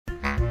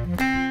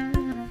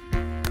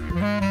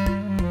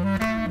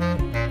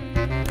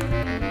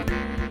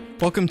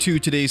Welcome to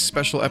today's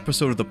special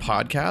episode of the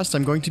podcast.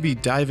 I'm going to be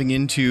diving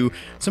into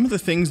some of the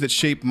things that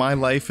shape my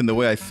life and the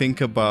way I think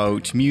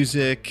about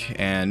music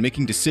and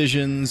making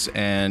decisions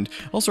and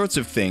all sorts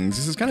of things.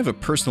 This is kind of a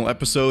personal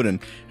episode, and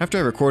after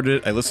I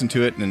recorded it, I listened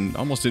to it and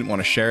almost didn't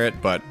want to share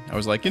it, but I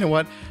was like, you know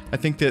what? I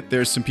think that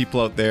there's some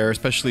people out there,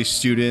 especially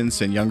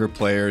students and younger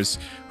players,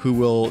 who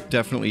will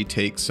definitely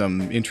take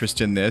some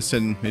interest in this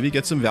and maybe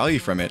get some value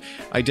from it.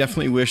 I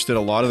definitely wish that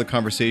a lot of the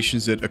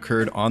conversations that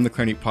occurred on the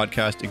Clarinet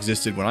podcast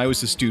existed when I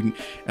was a student,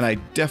 and I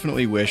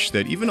definitely wish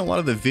that even a lot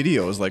of the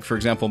videos, like for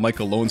example,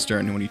 Michael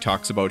Lowenstern, when he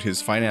talks about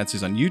his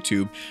finances on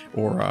YouTube,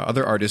 or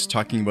other artists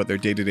talking about their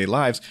day-to-day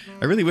lives,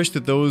 I really wish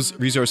that those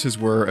resources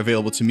were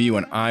available to me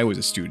when I was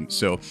a student.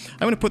 So I'm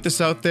going to put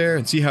this out there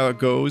and see how it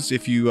goes.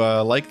 If you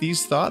like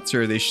these thoughts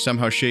or they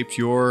somehow shaped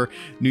your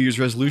New Year's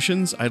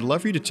resolutions, I'd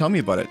love for you to tell me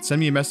about it. Send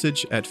me a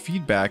message at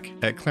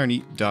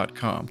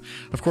feedback@clarinet.com.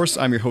 Of course,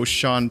 I'm your host,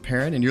 Sean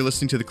Perrin, and you're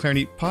listening to the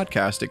Clarinet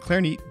podcast at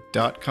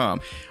clarinet.com.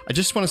 I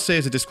just want to say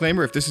as a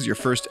disclaimer, if this is your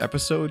first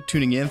episode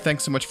tuning in,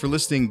 thanks so much for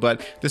listening,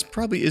 but this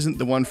probably isn't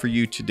the one for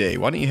you today.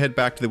 Why don't you head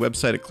back to the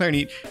website at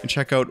Clarinet and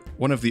check out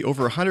one of the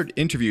over 100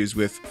 interviews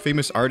with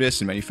famous artists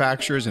and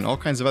manufacturers and all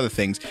kinds of other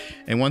things.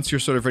 And once you're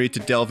sort of ready to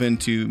delve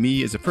into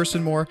me as a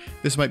person more,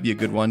 this might be a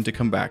good one to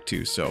come back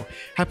to. So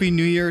Happy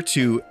New Year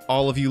to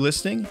all of you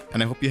listening,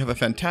 and I hope you have a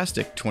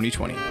fantastic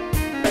 2020.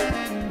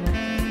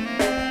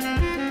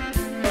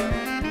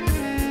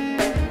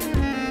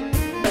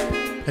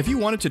 Have you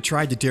wanted to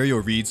try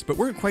D'Addario reeds but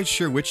weren't quite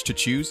sure which to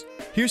choose?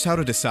 Here's how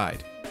to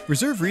decide.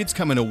 Reserve reeds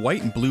come in a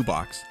white and blue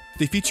box.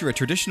 They feature a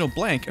traditional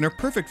blank and are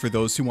perfect for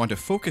those who want a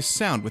focused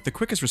sound with the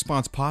quickest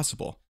response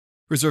possible.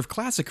 Reserve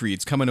classic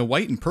reeds come in a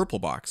white and purple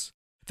box.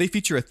 They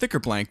feature a thicker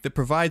blank that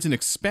provides an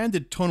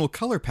expanded tonal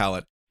color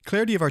palette,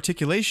 clarity of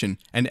articulation,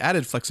 and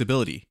added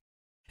flexibility.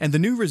 And the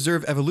new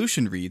Reserve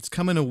Evolution reeds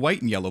come in a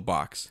white and yellow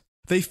box.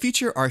 They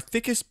feature our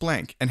thickest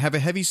blank and have a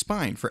heavy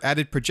spine for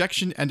added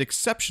projection and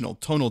exceptional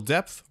tonal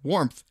depth,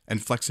 warmth,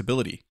 and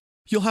flexibility.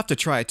 You'll have to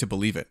try it to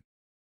believe it.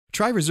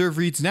 Try Reserve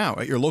reeds now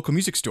at your local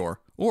music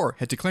store, or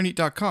head to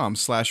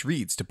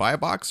clarinet.com/reeds to buy a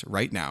box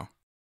right now.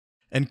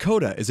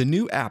 Encoda is a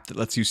new app that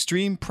lets you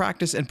stream,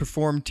 practice, and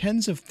perform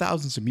tens of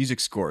thousands of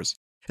music scores.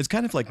 It's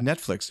kind of like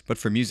Netflix, but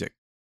for music.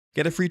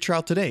 Get a free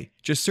trial today.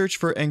 Just search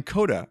for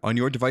Encoda on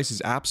your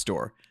device's app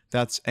store.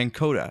 That's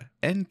Encoda,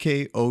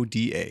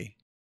 N-K-O-D-A.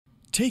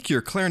 Take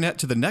your clarinet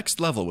to the next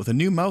level with a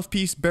new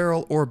mouthpiece,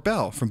 barrel, or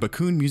bell from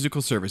Bakun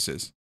Musical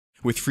Services.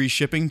 With free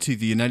shipping to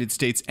the United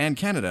States and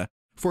Canada,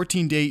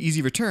 14-day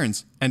easy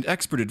returns, and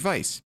expert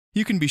advice,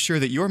 you can be sure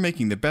that you're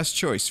making the best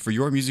choice for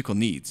your musical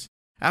needs.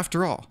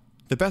 After all,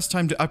 the best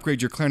time to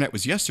upgrade your clarinet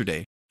was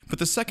yesterday, but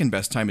the second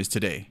best time is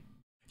today.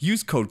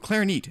 Use code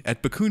CLARINET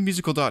at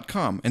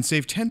bakunmusical.com and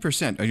save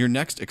 10% on your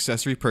next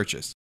accessory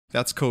purchase.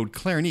 That's code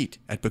CLARINET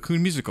at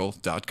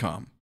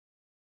bakunmusical.com.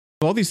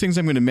 All these things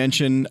I'm going to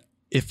mention,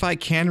 if I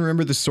can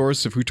remember the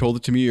source of who told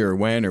it to me or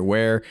when or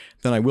where,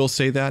 then I will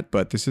say that,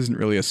 but this isn't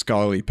really a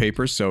scholarly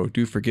paper, so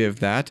do forgive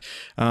that.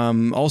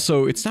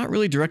 Also, it's not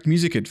really direct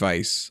music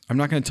advice. I'm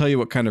not going to tell you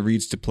what kind of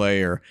reeds to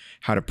play or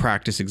how to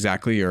practice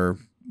exactly or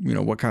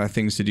what kind of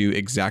things to do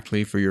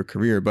exactly for your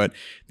career, but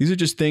these are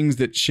just things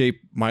that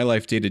shape my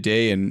life day to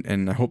day,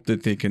 and I hope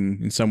that they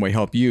can in some way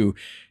help you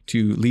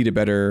to lead a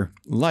better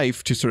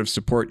life to sort of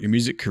support your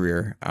music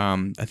career.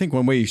 I think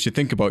one way you should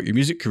think about your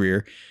music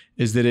career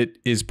is that it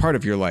is part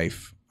of your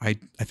life. I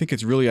think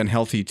it's really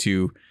unhealthy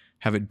to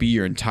have it be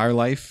your entire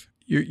life.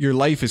 Your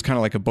life is kind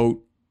of like a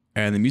boat,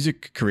 and the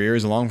music career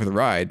is along for the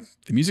ride.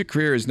 The music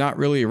career is not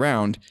really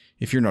around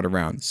if you're not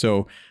around.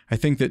 So I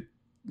think that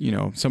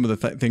some of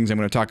the things I'm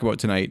going to talk about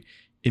tonight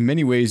in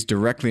many ways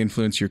directly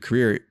influence your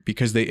career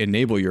because they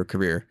enable your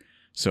career.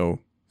 So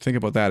think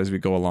about that as we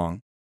go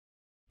along.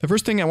 The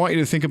first thing I want you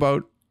to think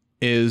about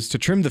is to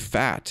trim the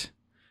fat,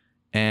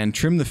 and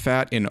trim the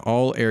fat in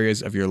all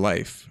areas of your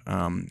life.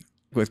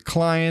 With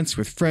clients,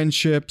 with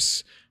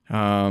friendships,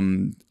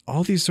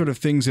 all these sort of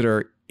things that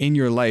are in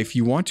your life,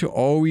 you want to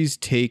always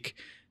take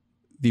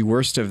the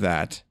worst of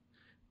that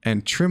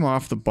and trim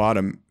off the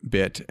bottom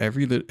bit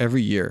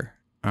every year.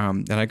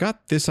 And I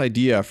got this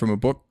idea from a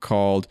book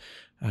called,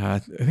 I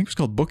think it was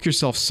called Book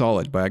Yourself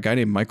Solid by a guy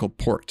named Michael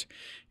Port.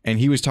 And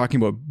he was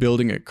talking about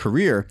building a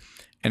career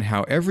and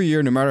how every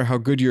year, no matter how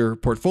good your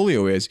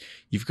portfolio is,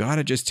 you've got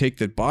to just take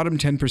the bottom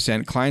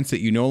 10% clients that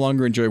you no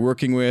longer enjoy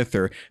working with,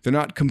 or they're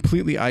not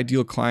completely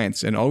ideal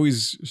clients, and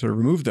always sort of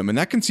remove them. And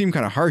that can seem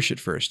kind of harsh at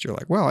first. You're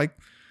like, well, I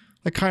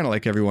kind of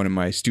like everyone in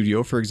my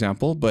studio, for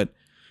example, but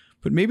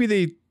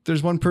maybe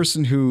there's one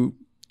person who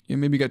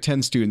maybe got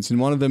 10 students, and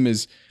one of them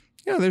is,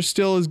 they're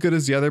still as good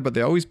as the other, but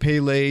they always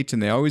pay late,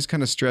 and they always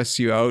kind of stress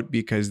you out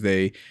because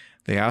they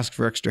ask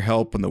for extra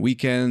help on the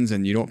weekends,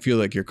 and you don't feel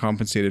like you're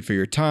compensated for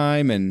your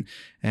time, and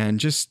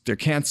just they're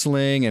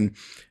canceling, and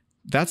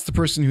that's the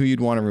person who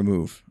you'd want to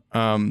remove.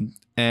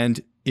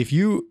 And if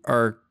you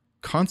are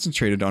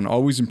concentrated on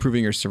always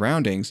improving your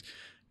surroundings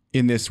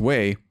in this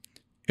way,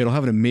 it'll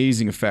have an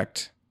amazing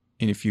effect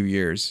in a few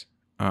years,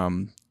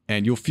 and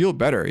you'll feel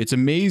better. It's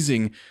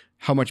amazing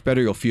how much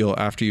better you'll feel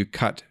after you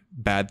cut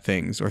bad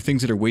things or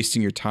things that are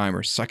wasting your time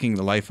or sucking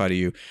the life out of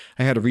you.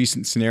 I had a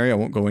recent scenario, I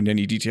won't go into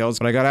any details,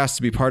 but I got asked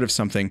to be part of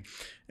something.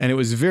 And it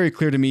was very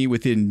clear to me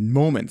within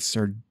moments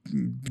or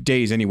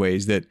days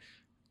anyways, that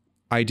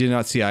I did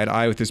not see eye to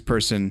eye with this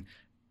person.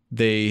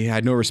 They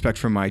had no respect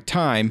for my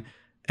time.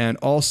 And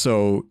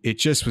also it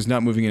just was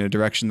not moving in a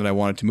direction that I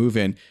wanted to move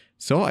in.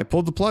 So I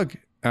pulled the plug.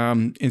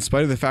 In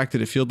spite of the fact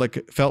that it felt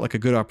like a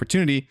good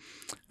opportunity,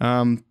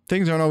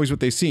 things aren't always what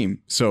they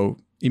seem. So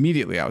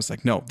immediately I was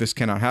like, no, this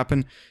cannot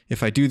happen.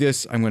 If I do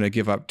this, I'm going to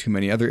give up too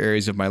many other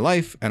areas of my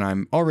life, and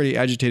I'm already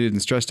agitated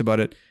and stressed about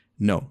it.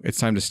 No, it's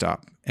time to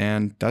stop.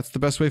 And that's the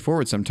best way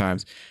forward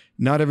sometimes.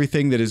 Not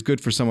everything that is good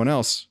for someone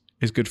else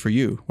is good for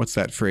you. What's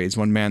that phrase?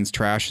 One man's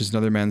trash is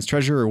another man's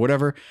treasure, or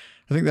whatever.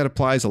 I think that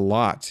applies a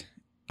lot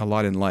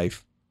in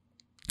life.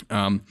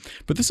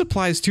 But this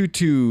applies too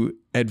to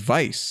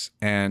advice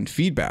and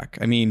feedback.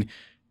 I mean,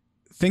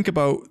 think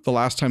about the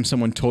last time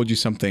someone told you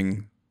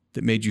something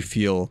that made you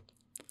feel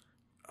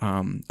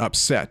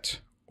upset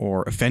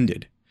or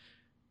offended.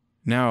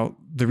 Now,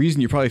 the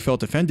reason you probably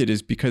felt offended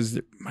is because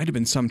there might have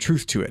been some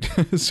truth to it.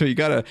 So you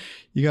gotta,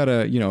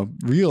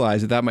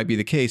 realize that might be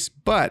the case.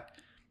 But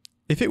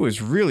if it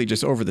was really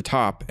just over the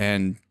top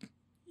and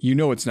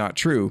it's not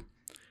true,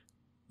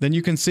 then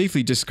you can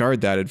safely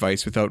discard that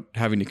advice without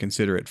having to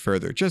consider it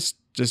further. Just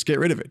get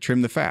rid of it,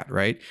 trim the fat,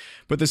 right?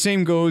 But the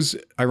same goes,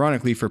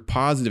 ironically, for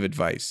positive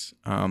advice.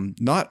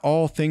 Not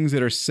all things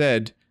that are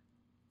said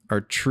are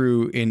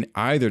true in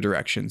either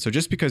direction. So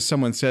just because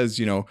someone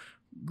says,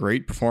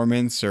 great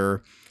performance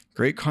or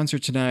great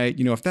concert tonight,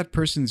 if that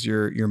person's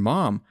your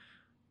mom,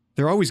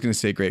 they're always going to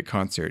say great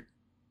concert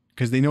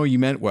because they know you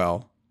meant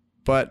well.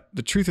 But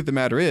the truth of the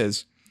matter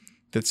is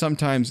that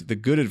sometimes the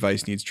good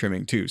advice needs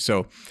trimming too.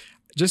 So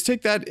just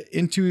take that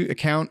into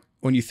account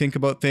when you think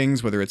about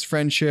things, whether it's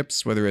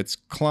friendships, whether it's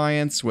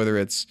clients, whether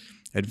it's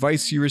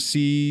advice you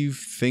receive,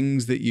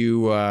 things that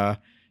you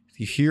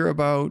hear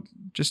about.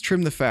 Just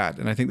trim the fat.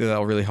 And I think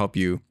that'll really help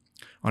you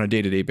on a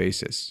day-to-day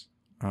basis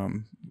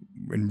and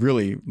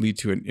really lead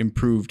to an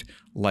improved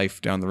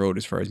life down the road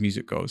as far as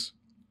music goes.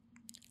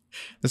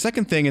 The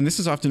second thing, and this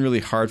is often really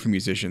hard for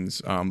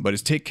musicians, but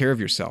is take care of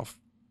yourself.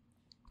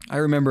 I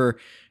remember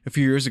a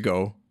few years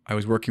ago, I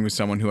was working with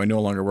someone who I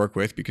no longer work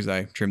with because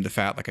I trimmed the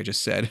fat, like I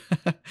just said.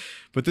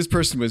 But this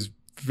person was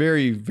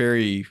very,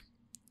 very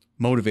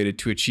motivated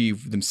to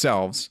achieve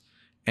themselves,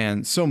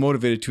 and so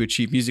motivated to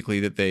achieve musically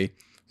that they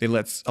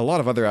let a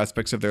lot of other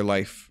aspects of their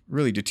life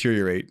really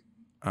deteriorate,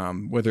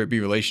 whether it be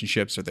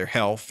relationships or their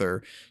health,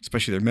 or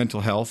especially their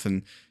mental health,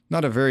 and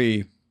not a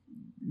very,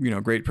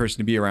 great person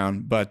to be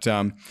around. But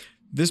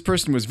this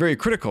person was very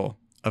critical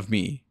of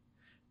me.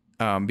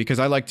 Because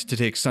I liked to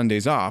take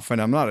Sundays off,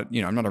 and I'm not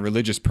a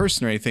religious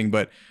person or anything,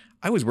 but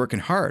I was working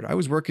hard. I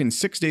was working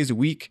 6 days a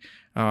week,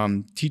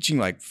 teaching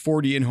like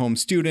 40 in-home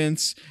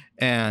students,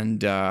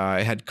 and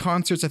I had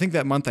concerts. I think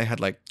that month I had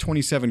like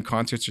 27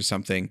 concerts or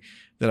something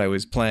that I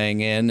was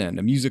playing in, and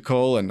a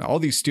musical, and all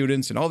these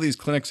students and all these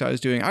clinics I was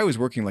doing. I was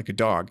working like a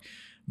dog,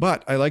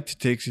 but I liked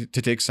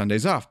to take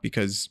Sundays off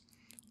because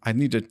I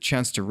need a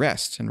chance to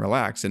rest and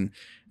relax. And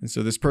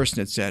so this person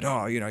had said,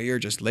 oh, you're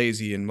just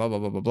lazy and blah, blah,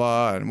 blah, blah,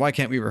 blah. And why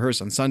can't we rehearse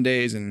on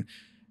Sundays and,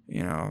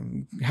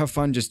 have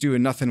fun just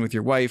doing nothing with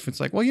your wife? It's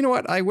like, well, you know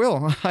what? I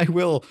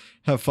will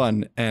have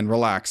fun and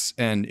relax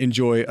and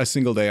enjoy a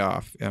single day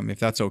off, if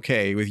that's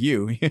okay with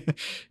you,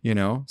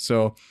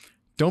 So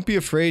don't be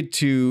afraid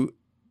to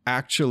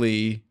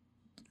actually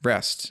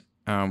rest.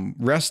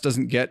 Rest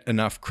doesn't get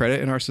enough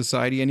credit in our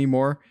society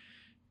anymore.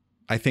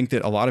 I think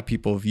that a lot of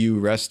people view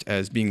rest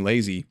as being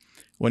lazy,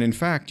 when in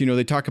fact,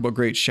 they talk about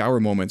great shower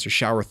moments or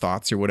shower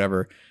thoughts or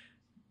whatever.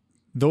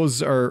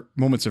 Those are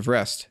moments of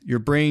rest. Your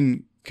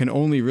brain can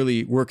only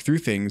really work through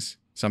things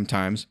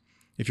sometimes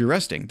if you're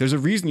resting. There's a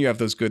reason you have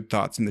those good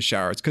thoughts in the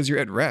shower. It's because you're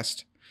at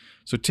rest.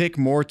 So take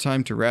more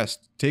time to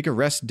rest. Take a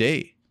rest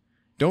day.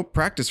 Don't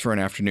practice for an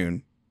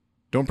afternoon.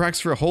 Don't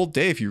practice for a whole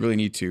day if you really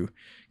need to.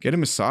 Get a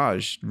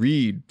massage,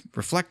 read,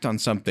 reflect on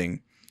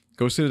something.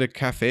 Go sit at a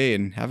cafe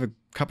and have a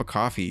cup of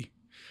coffee.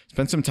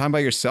 Spend some time by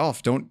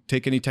yourself. Don't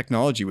take any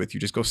technology with you.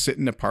 Just go sit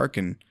in a park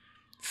and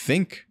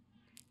think.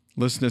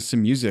 Listen to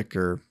some music,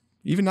 or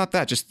even not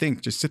that, just think,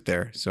 just sit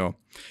there. So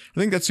I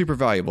think that's super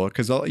valuable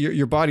because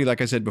your body,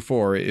 like I said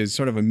before, is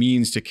sort of a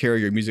means to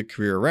carry your music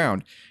career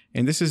around.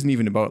 And this isn't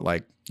even about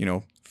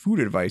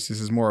food advice.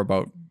 This is more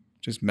about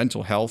just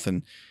mental health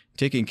and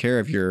taking care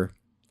of your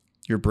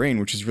brain,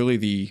 which is really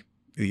the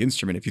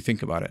instrument if you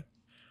think about it.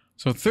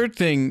 So third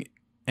thing,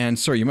 and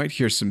sorry, you might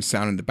hear some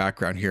sound in the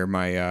background here.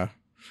 My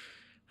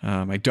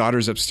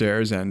daughter's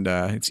upstairs, and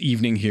it's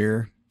evening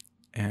here,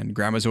 and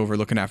grandma's over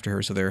looking after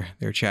her, so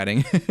they're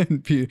chatting.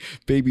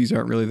 Babies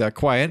aren't really that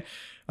quiet.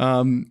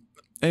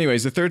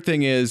 Anyways, the third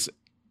thing is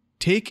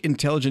take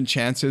intelligent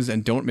chances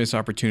and don't miss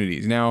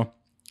opportunities. Now,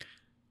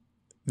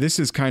 this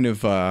is kind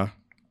of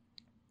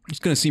it's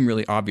going to seem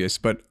really obvious,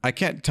 but I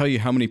can't tell you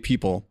how many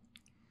people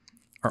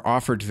are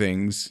offered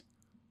things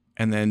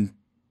and then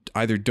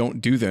either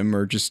don't do them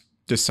or just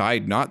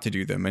decide not to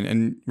do them.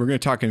 And we're going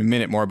to talk in a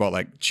minute more about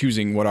like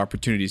choosing what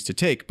opportunities to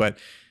take. But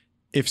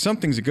if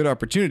something's a good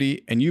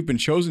opportunity and you've been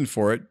chosen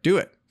for it, do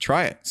it.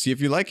 Try it. See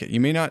if you like it. You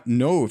may not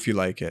know if you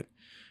like it.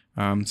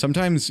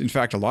 Sometimes, in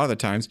fact, a lot of the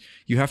times,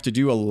 you have to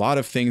do a lot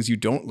of things you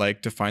don't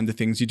like to find the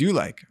things you do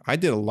like. I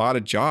did a lot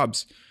of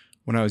jobs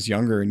when I was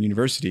younger in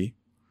university,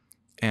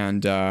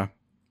 and I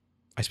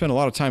spent a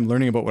lot of time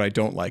learning about what I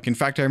don't like. In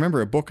fact, I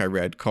remember a book I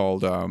read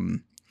called, I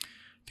think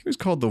it was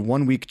called The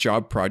 1 Week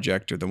Job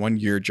Project or The 1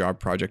 Year Job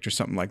Project or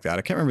something like that.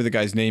 I can't remember the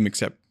guy's name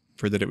except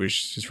for that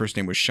his first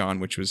name was Sean,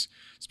 which was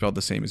spelled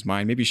the same as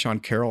mine. Maybe Sean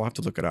Carroll. I'll have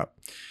to look it up.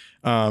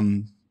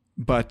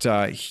 But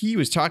he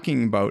was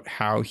talking about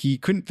how he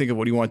couldn't think of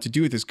what he wanted to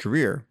do with his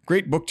career.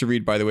 Great book to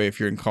read, by the way, if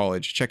you're in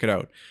college. Check it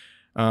out.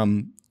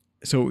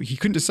 So he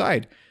couldn't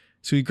decide.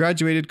 So he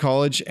graduated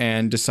college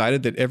and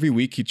decided that every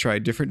week he'd try a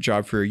different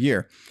job for a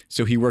year.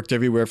 So he worked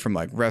everywhere from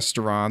like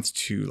restaurants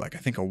to like, I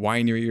think a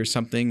winery or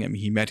something. I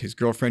mean, he met his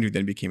girlfriend who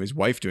then became his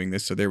wife doing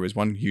this. So there was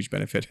one huge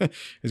benefit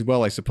as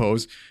well, I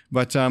suppose.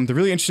 But the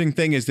really interesting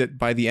thing is that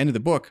by the end of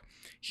the book,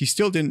 he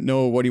still didn't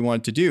know what he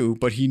wanted to do,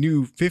 but he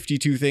knew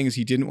 52 things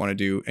he didn't want to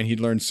do. And he'd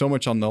learned so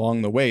much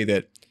along the way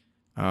that,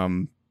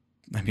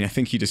 I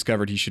think he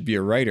discovered he should be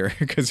a writer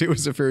because it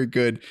was a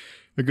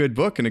good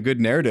book and a good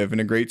narrative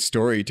and a great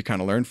story to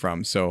kind of learn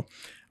from. So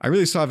I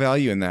really saw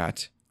value in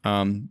that.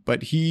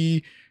 But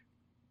he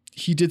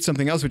did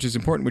something else, which is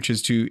important, which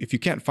is to, if you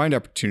can't find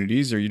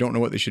opportunities or you don't know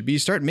what they should be,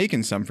 start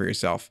making some for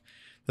yourself.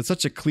 That's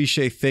such a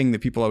cliche thing that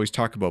people always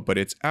talk about, but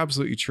it's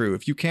absolutely true.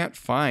 If you can't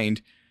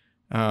find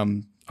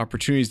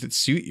opportunities that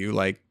suit you,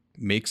 like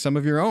make some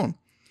of your own.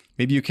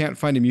 Maybe you can't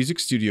find a music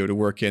studio to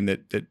work in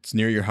that's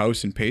near your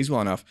house and pays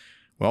well enough.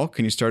 Well,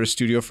 can you start a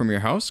studio from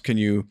your house? Can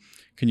you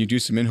do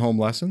some in-home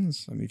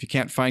lessons? I mean, if you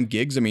can't find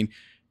gigs,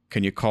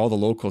 can you call the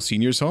local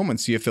seniors home and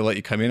see if they'll let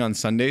you come in on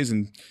Sundays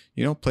and,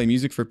 play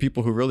music for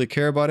people who really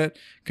care about it?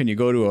 Can you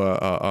go to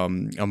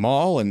a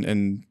mall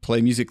and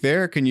play music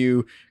there? Can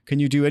you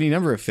do any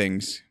number of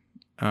things?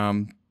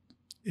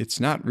 It's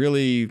not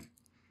really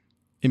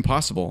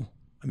impossible.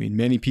 I mean,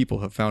 many people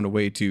have found a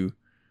way to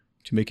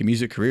make a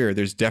music career.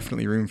 There's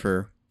definitely room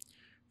for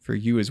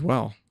you as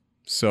well.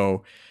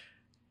 So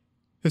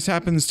this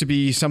happens to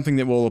be something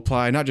that will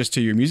apply not just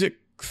to your music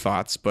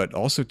thoughts, but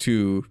also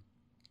to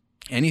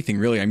anything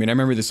really. I mean, I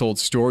remember this old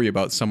story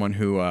about someone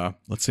who,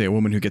 let's say a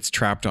woman who gets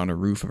trapped on a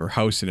roof of her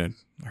house in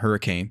a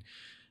hurricane,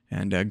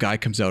 and a guy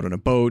comes out on a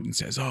boat and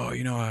says, "Oh,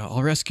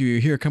 I'll rescue you.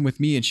 Here, come with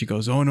me." And she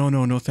goes, "Oh,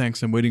 no,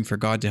 thanks. I'm waiting for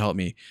God to help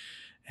me."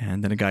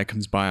 And then a guy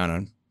comes by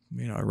on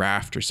a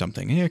raft or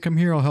something. "Hey, come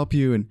here, I'll help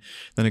you." And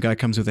then a guy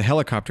comes with a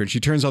helicopter and she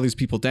turns all these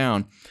people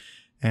down.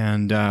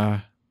 And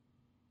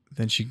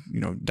then she,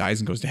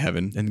 dies and goes to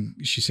heaven. And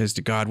she says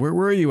to God, "Where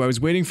were you? I was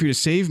waiting for you to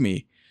save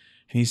me."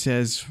 And he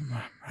says,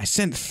 "I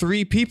sent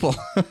 3 people.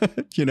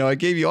 I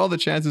gave you all the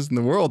chances in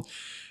the world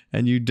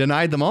and you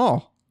denied them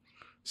all."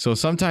 So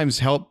sometimes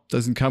help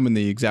doesn't come in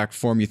the exact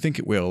form you think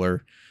it will,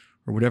 or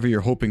whatever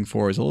you're hoping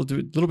for is a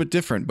little bit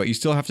different, but you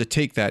still have to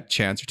take that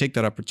chance or take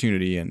that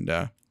opportunity and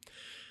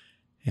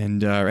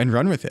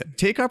run with it.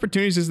 Take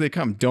opportunities as they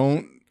come.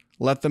 Don't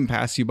let them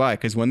pass you by,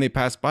 because when they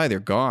pass by, they're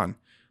gone.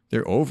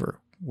 They're over.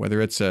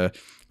 Whether it's a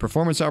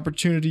performance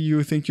opportunity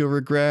you think you'll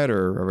regret,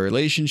 or a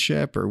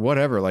relationship, or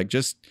whatever, like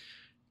just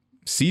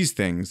seize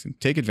things and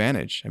take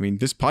advantage. I mean,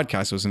 this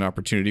podcast was an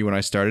opportunity when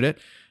I started it.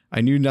 I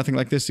knew nothing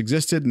like this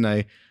existed, and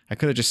I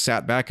could have just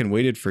sat back and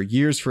waited for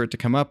years for it to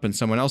come up and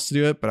someone else to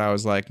do it. But I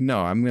was like,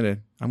 no, I'm gonna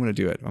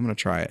do it. I'm gonna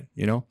try it.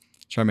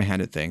 Try my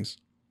hand at things.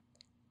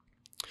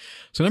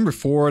 So number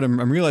 4, and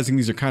I'm realizing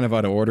these are kind of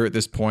out of order at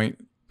this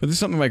point, but this is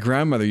something my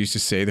grandmother used to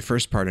say, the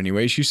first part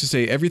anyway. She used to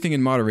say everything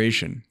in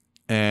moderation.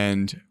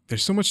 And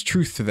there's so much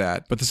truth to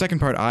that. But the second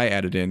part I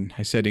added in,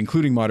 I said,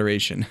 including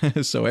moderation.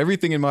 So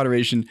everything in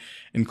moderation,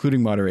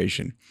 including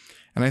moderation.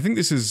 And I think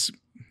this is,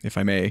 if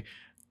I may,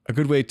 a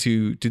good way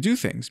to do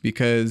things,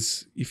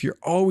 because if you're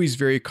always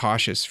very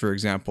cautious, for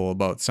example,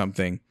 about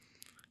something,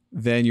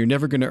 then you're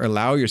never going to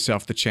allow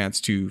yourself the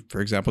chance to, for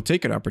example,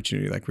 take an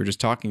opportunity like we were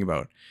just talking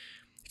about.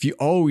 If you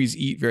always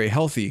eat very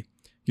healthy,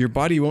 your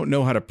body won't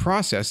know how to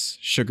process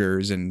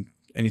sugars and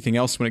anything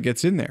else when it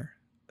gets in there.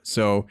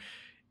 So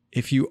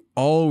if you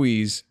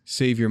always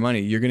save your money,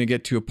 you're going to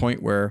get to a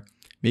point where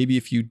maybe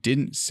if you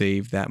didn't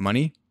save that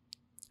money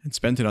and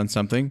spent it on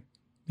something,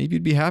 maybe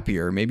you'd be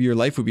happier. Maybe your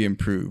life would be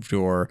improved,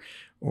 or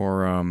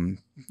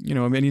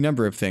any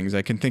number of things.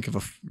 I can think of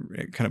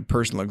a kind of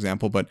personal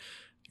example, but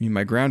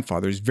my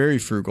grandfather is very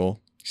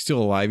frugal. He's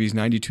still alive. He's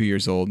 92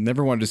 years old.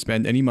 Never wanted to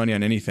spend any money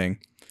on anything.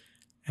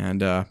 And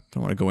don't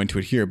want to go into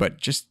it here, but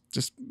just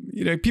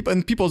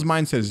people's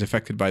mindset is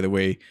affected by the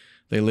way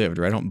they lived,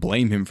 or I don't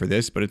blame him for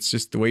this, but it's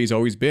just the way he's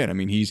always been. I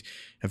mean, he's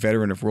a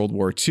veteran of World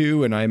War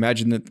II, and I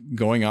imagine that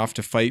going off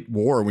to fight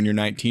war when you're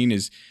 19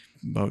 is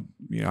about,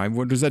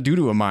 what does that do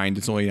to a mind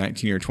that's only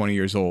 19 or 20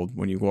 years old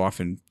when you go off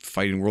and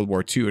fight in World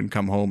War II and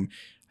come home?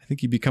 I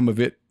think you become a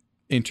bit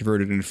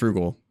introverted and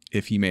frugal,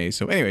 if he may.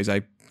 So anyways,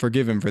 I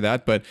forgive him for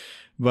that, but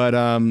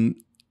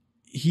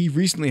he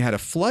recently had a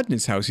flood in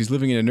his house. He's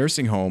living in a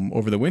nursing home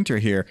over the winter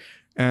here,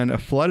 and a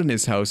flood in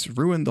his house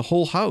ruined the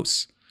whole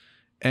house.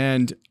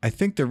 And I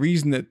think the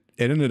reason that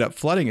it ended up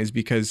flooding is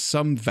because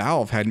some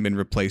valve hadn't been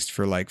replaced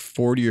for like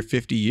 40 or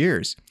 50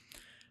 years.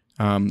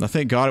 I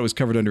thank God it was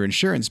covered under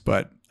insurance,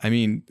 but I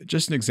mean,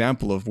 just an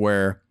example of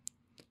where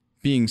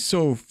being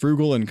so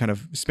frugal and kind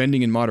of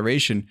spending in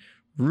moderation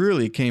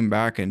really came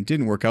back and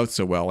didn't work out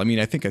so well. I mean,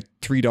 I think a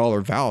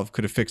 $3 valve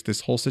could have fixed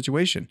this whole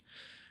situation.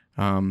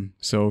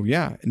 So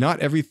yeah,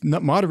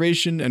 not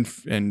moderation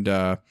and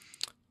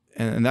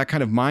that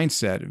kind of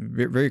mindset,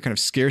 very kind of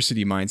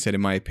scarcity mindset,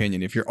 in my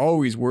opinion. If you're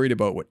always worried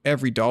about what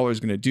every dollar is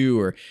going to do,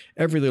 or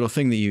every little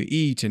thing that you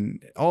eat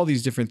and all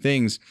these different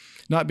things,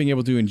 not being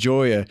able to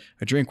enjoy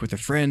a drink with a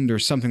friend or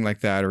something like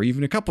that, or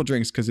even a couple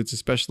drinks because it's a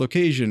special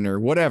occasion or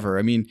whatever.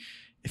 I mean,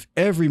 if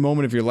every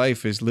moment of your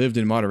life is lived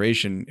in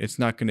moderation, it's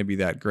not going to be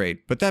that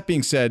great. But that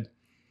being said,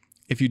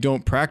 if you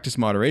don't practice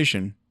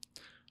moderation,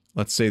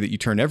 let's say that you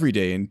turn every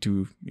day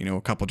into,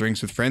 a couple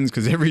drinks with friends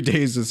because every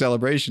day is a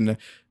celebration,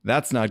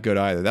 that's not good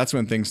either. That's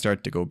when things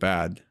start to go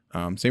bad.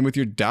 Same with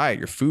your diet,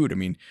 your food. I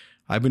mean,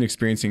 I've been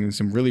experiencing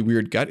some really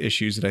weird gut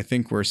issues that I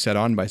think were set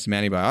on by some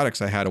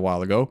antibiotics I had a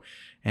while ago.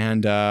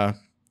 And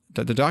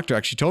the doctor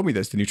actually told me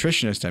this. The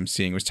nutritionist I'm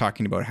seeing was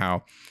talking about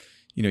how,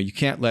 you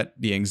can't let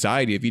the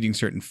anxiety of eating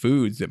certain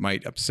foods that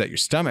might upset your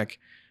stomach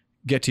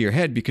get to your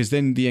head, because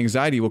then the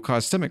anxiety will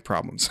cause stomach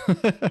problems.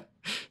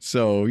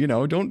 So,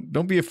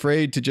 don't be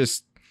afraid to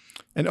just,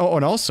 and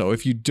also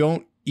if you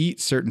don't eat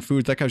certain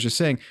foods, like I was just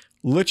saying,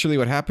 literally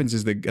what happens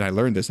is and I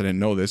learned this, I didn't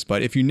know this,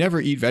 but if you never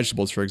eat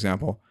vegetables, for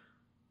example,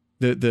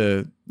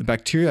 the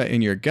bacteria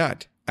in your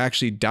gut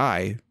actually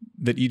die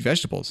that eat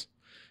vegetables.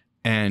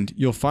 And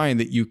you'll find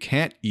that you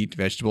can't eat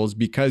vegetables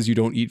because you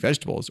don't eat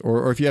vegetables.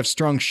 Or if you have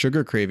strong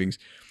sugar cravings,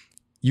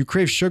 you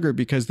crave sugar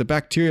because the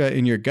bacteria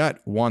in your gut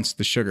wants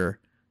the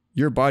sugar.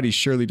 Your body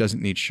surely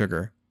doesn't need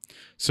sugar.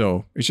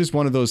 So it's just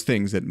one of those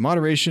things that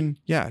moderation,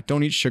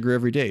 don't eat sugar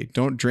every day.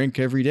 Don't drink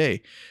every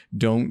day.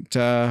 Don't,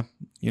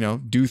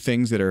 do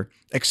things that are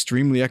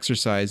extremely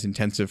exercise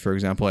intensive, for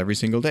example, every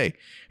single day.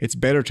 It's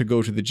better to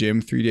go to the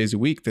gym 3 days a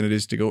week than it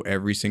is to go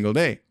every single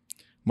day.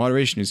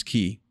 Moderation is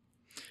key.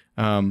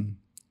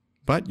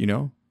 But,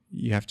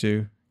 you have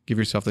to give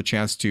yourself the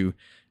chance to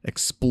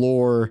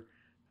explore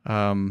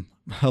a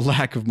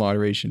lack of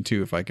moderation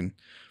too, if I can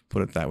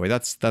put it that way.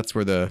 That's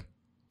where the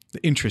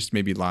interest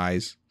maybe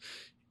lies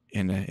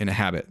in a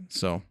habit.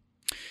 So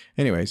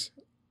anyways,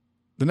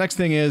 the next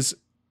thing is,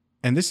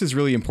 and this is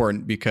really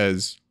important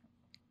because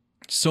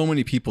so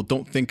many people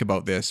don't think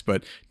about this,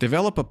 but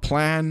develop a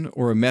plan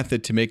or a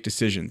method to make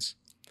decisions.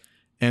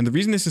 And the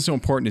reason this is so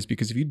important is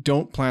because if you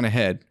don't plan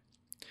ahead,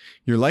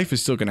 your life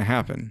is still going to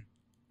happen.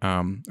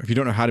 If you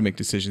don't know how to make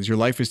decisions, your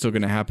life is still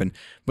going to happen,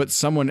 but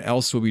someone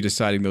else will be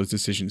deciding those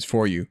decisions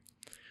for you,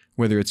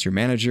 whether it's your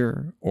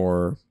manager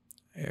or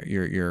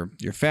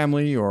your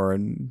family, or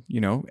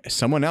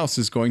someone else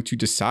is going to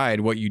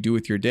decide what you do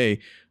with your day,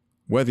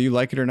 whether you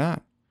like it or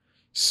not.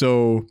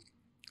 So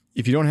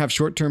if you don't have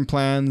short-term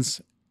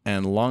plans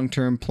and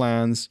long-term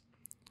plans,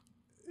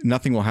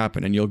 nothing will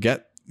happen, and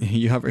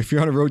if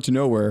you're on a road to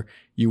nowhere,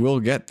 you will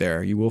get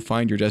there. You will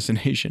find your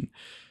destination.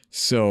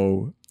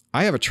 So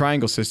I have a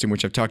triangle system,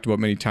 which I've talked about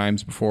many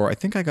times before. I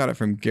think I got it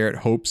from Garrett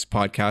Hope's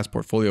podcast,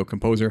 Portfolio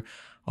Composer,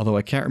 although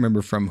I can't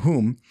remember from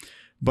whom.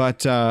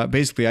 But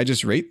basically, I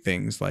just rate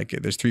things like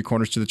there's 3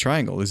 corners to the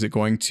triangle. Is it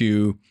going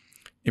to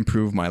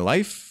improve my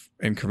life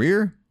and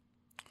career?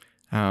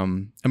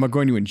 Am I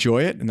going to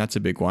enjoy it? And that's a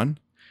big one.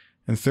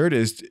 And third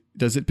is,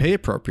 does it pay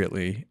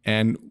appropriately?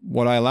 And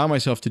what I allow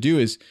myself to do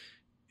is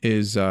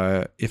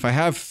if I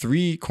have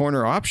 3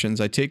 corner options,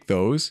 I take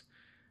those.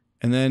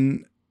 And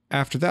then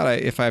after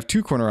that, if I have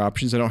 2 corner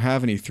options, I don't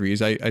have any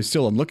 3s. I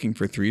still am looking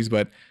for 3s,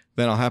 but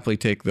then I'll happily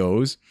take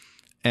those.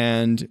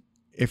 And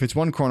if it's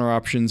 1 corner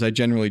options, I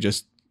generally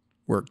just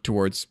work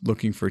towards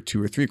looking for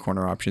 2 or 3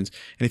 corner options.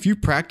 And if you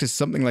practice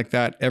something like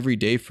that every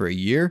day for a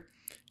year,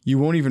 you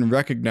won't even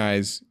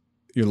recognize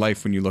your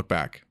life when you look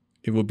back.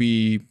 It will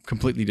be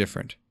completely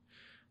different.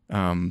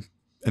 And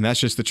that's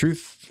just the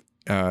truth.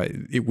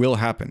 It will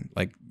happen.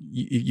 Like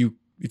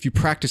if you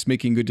practice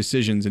making good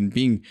decisions and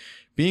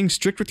being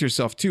strict with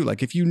yourself too,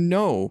 like if you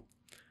know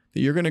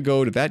that you're going to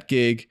go to that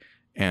gig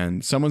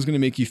and someone's going to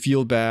make you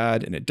feel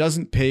bad and it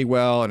doesn't pay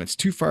well and it's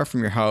too far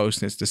from your house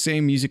and it's the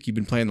same music you've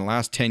been playing the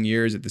last 10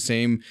 years at the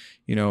same,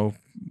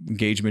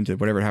 engagement or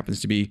whatever it happens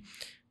to be,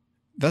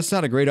 that's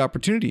not a great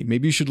opportunity.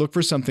 Maybe you should look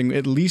for something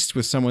at least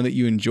with someone that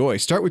you enjoy.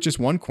 Start with just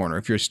 1 corner.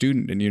 If you're a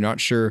student and you're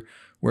not sure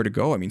where to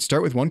go,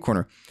 start with 1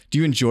 corner. Do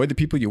you enjoy the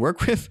people you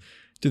work with?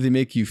 Do they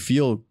make you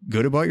feel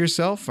good about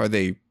yourself? Are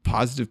they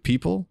positive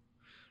people?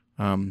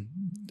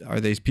 Are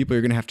they people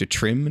you're going to have to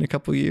trim in a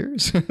couple of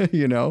years?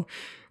 Did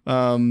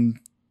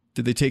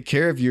they take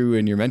care of you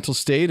in your mental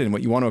state and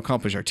what you want to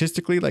accomplish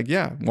artistically?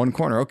 1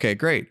 corner. Okay,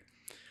 great.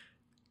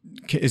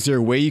 Is there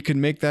a way you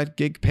can make that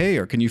gig pay,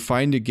 or can you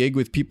find a gig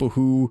with people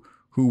who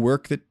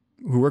work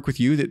with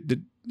you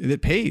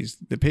that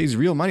pays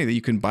real money that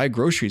you can buy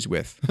groceries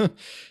with?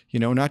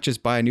 Not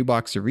just buy a new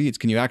box of reeds.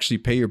 Can you actually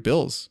pay your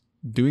bills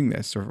doing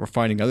this, or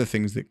finding other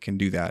things that can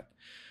do that?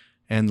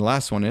 And the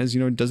last one is,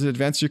 does it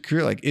advance your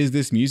career? Is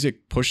this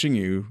music pushing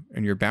you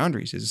and your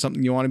boundaries? Is it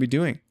something you want to be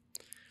doing?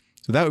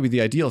 So that would be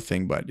the ideal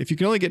thing. But if you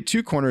can only get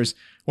 2 corners,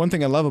 one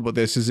thing I love about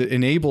this is it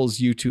enables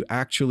you to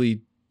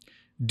actually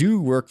do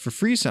work for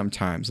free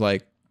sometimes.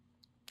 Like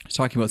I was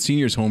talking about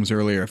seniors homes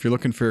earlier. If you're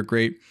looking for a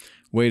great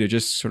way to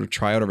just sort of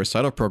try out a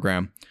recital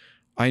program,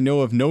 I know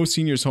of no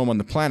seniors home on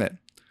the planet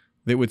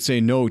that would say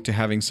no to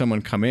having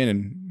someone come in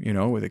and, you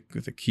know, with a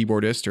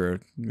keyboardist or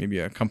maybe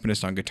a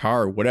accompanist on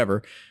guitar or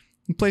whatever,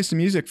 and play some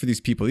music for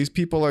these people. These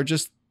people are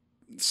just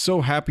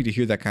so happy to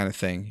hear that kind of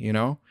thing, you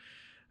know?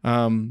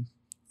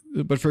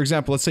 But for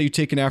example, let's say you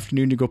take an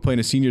afternoon to go play in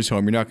a seniors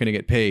home. You're not going to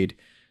get paid.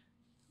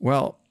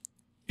 Well,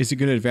 is it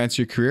going to advance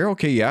your career?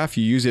 Okay, yeah, if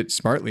you use it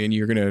smartly and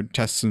you're going to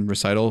test some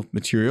recital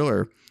material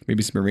or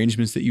maybe some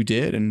arrangements that you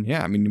did. And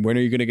yeah, I mean, when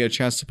are you going to get a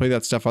chance to play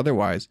that stuff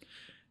otherwise?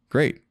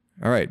 Great.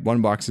 All right,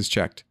 1 box is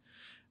checked.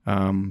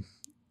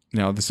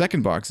 Now the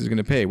second box is going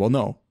to pay. Well,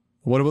 no.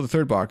 What about the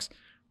third box?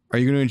 Are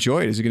you going to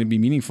enjoy it? Is it going to be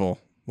meaningful?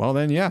 Well,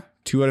 then, yeah,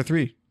 2 out of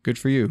 3. Good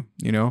for you.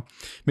 You know,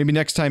 maybe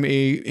next time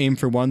aim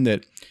for one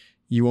that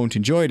you won't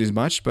enjoy it as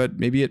much, but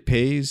maybe it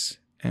pays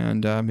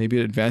and maybe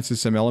it advances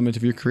some element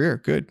of your career.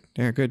 Good.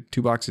 Yeah, good.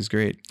 2 boxes.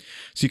 Great.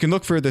 So you can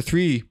look for the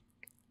 3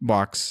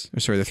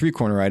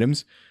 corner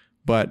items,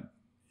 but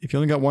if you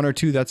only got 1 or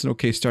 2, that's an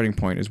okay starting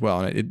point as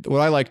well. And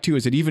what I like too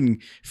is it even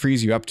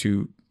frees you up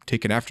to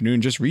take an afternoon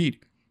and just read.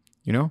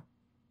 You know,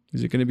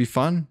 is it going to be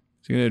fun?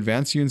 Is it going to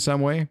advance you in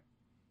some way?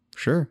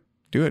 Sure.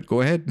 Do it.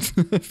 Go ahead.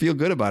 Feel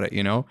good about it.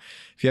 You know,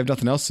 if you have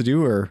nothing else to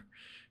do or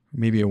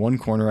maybe a 1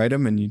 corner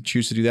item and you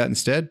choose to do that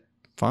instead,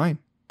 fine.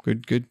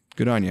 Good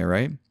on you.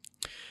 Right.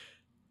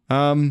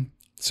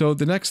 So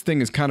the next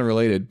thing is kind of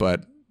related,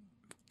 but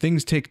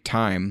things take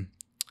time.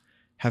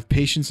 Have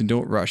patience and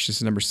don't rush. This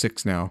is number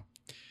 6 now.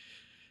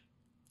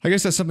 I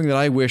guess that's something that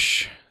I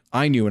wish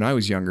I knew when I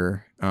was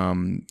younger.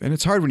 And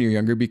it's hard when you're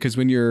younger because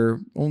when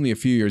you're only a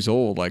few years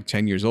old, like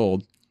 10 years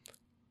old,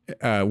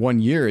 1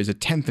 year is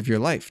 1/10 of your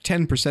life.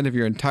 10% of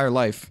your entire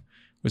life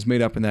was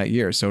made up in that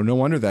year. So no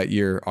wonder that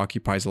year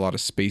occupies a lot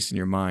of space in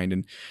your mind.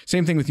 And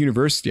same thing with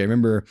university. I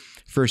remember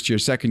first year,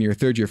 second year,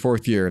 third year,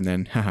 fourth year, and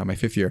then my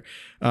 5th year.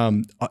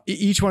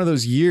 Each one of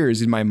those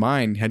years in my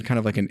mind had kind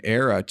of like an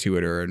era to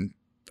it, or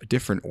a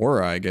different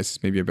aura, I guess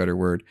is maybe a better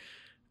word.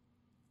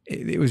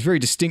 It was very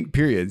distinct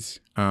periods.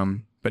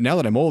 But now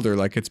that I'm older,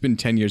 like it's been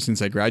 10 years since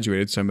I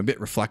graduated, so I'm a bit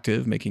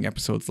reflective, making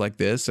episodes like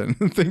this and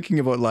thinking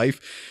about life.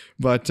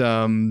 But,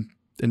 and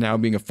now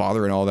being a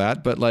father and all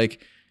that. But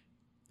like,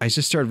 I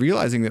just started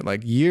realizing that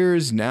like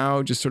years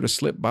now just sort of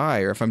slip by.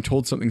 Or if I'm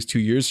told something's 2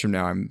 years from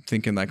now, I'm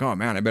thinking like, oh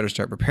man, I better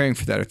start preparing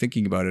for that or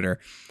thinking about it or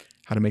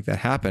how to make that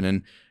happen.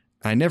 And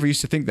I never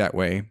used to think that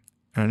way.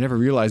 And I never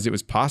realized it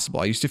was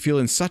possible. I used to feel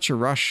in such a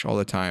rush all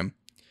the time.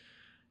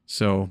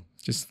 So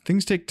just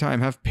things take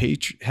time. Have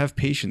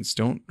patience.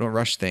 Don't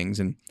rush things.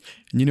 And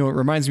you know, it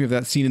reminds me of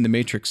that scene in The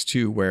Matrix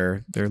too,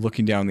 where they're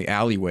looking down the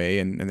alleyway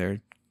and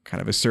they're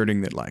kind of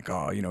asserting that like,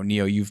 oh, you know,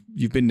 Neo, you've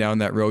been down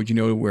that road, you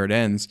know where it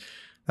ends,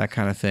 that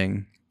kind of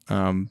thing.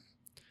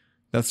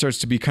 That starts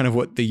to be kind of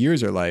what the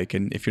years are like.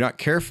 And if you're not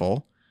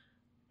careful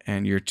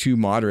and you're too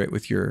moderate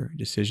with your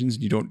decisions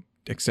and you don't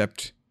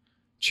accept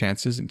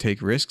chances and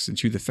take risks and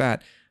chew the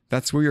fat,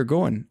 that's where you're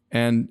going.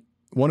 And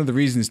one of the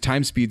reasons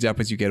time speeds up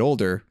as you get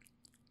older,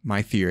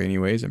 my theory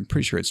anyways, I'm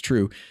pretty sure it's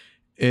true,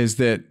 is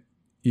that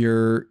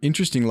your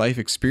interesting life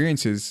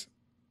experiences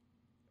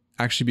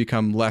actually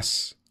become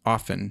less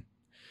often.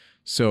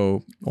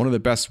 So one of the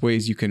best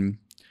ways you can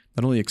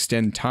not only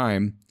extend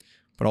time,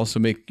 but also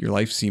make your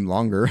life seem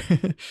longer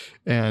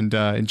and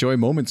enjoy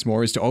moments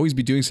more is to always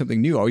be doing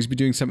something new, always be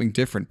doing something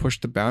different, push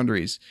the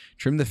boundaries,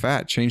 trim the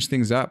fat, change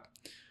things up.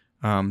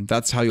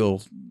 That's how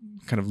you'll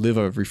kind of live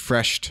a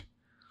refreshed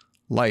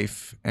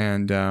life.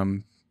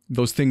 And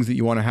those things that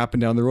you want to happen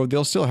down the road,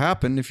 they'll still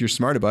happen if you're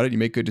smart about it. You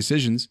make good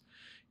decisions.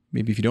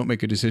 Maybe if you don't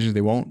make good decisions,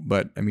 they won't.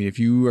 But I mean, if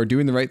you are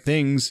doing the right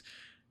things,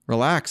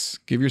 relax.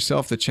 Give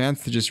yourself the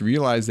chance to just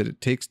realize that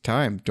it takes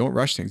time. Don't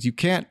rush things. You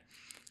can't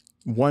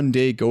one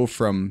day go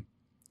from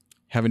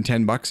having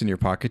 $10 in your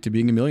pocket to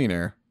being a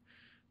millionaire.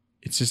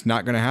 It's just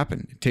not going to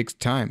happen. It takes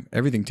time.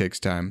 Everything takes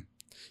time.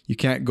 You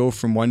can't go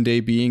from one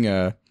day being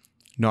a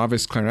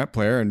novice clarinet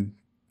player and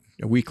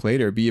a week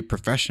later be a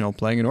professional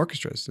playing in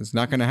orchestras. It's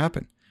not going to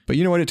happen. But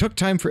you know what? It took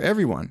time for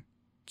everyone.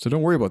 So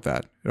don't worry about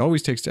that.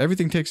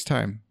 Everything takes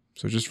time.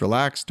 So just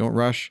relax. Don't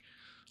rush.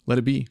 Let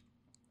it be.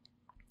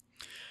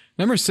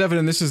 Number 7,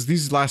 and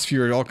these last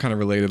few are all kind of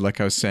related,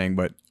 like I was saying,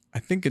 but I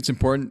think it's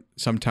important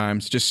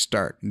sometimes to just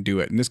start and do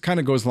it. And this kind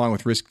of goes along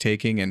with risk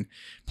taking and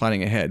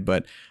planning ahead.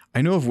 But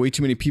I know of way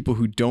too many people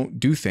who don't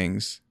do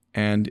things.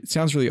 And it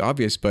sounds really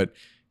obvious, but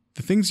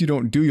the things you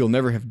don't do, you'll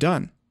never have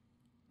done.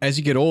 As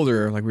you get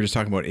older, like we were just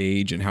talking about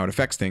age and how it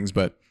affects things,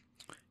 but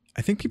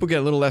I think people get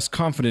a little less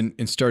confident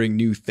in starting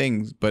new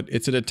things, but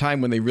it's at a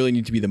time when they really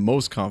need to be the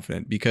most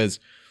confident because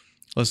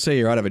let's say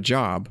you're out of a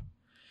job.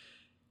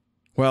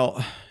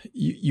 Well,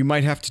 you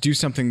might have to do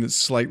something that's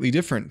slightly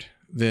different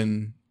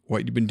than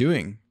what you've been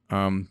doing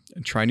and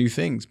try new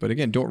things. But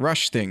again, don't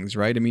rush things,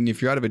 right? I mean,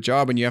 if you're out of a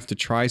job and you have to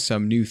try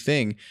some new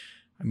thing,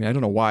 I mean, I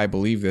don't know why I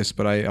believe this,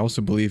 but I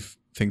also believe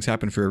things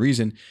happen for a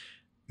reason.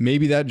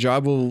 maybe that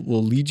job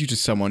will lead you to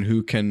someone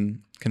who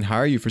can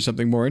hire you for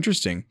something more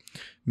interesting.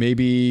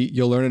 Maybe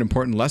you'll learn an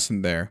important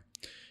lesson there.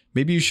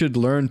 Maybe you should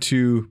learn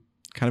to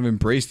kind of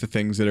embrace the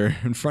things that are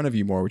in front of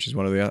you more, which is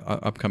one of the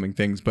upcoming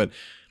things.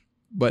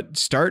 But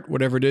start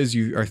whatever it is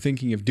you are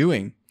thinking of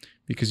doing,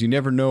 because you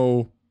never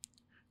know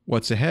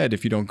what's ahead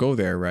if you don't go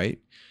there, right?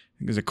 I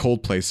think there's a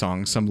Coldplay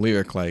song, some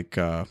lyric like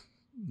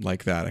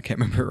that. I can't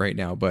remember it right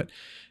now, but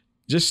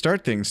just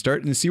start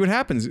and see what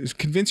happens.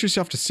 Convince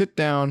yourself to sit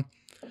down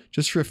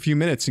just for a few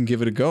minutes and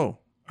give it a go.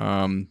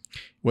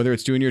 Whether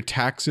it's doing your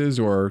taxes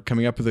or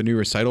coming up with a new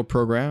recital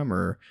program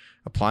or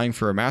applying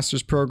for a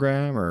master's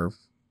program or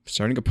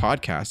starting a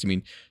podcast. I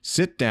mean,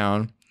 sit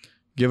down,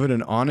 give it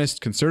an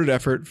honest, concerted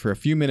effort for a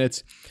few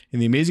minutes.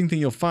 And the amazing thing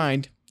you'll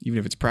find, even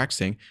if it's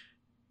practicing,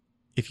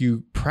 if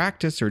you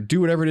practice or do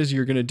whatever it is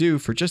you're going to do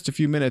for just a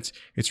few minutes,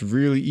 it's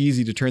really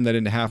easy to turn that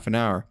into half an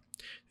hour.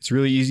 It's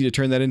really easy to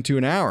turn that into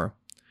an hour.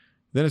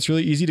 Then it's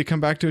really easy to come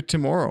back to it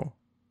tomorrow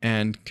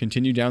and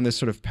continue down this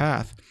sort of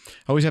path.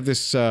 I always have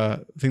this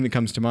thing that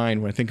comes to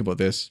mind when I think about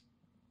this.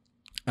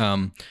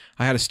 I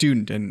had a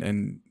student,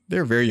 and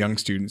they're very young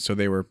students, so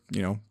they were,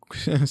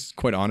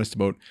 quite honest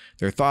about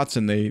their thoughts,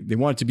 and they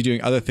wanted to be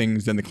doing other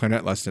things than the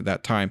clarinet lesson at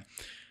that time.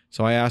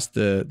 So I asked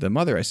the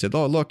mother, I said,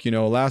 "Oh, look,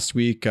 last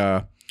week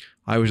I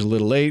was a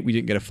little late. We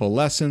didn't get a full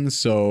lesson,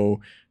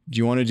 so do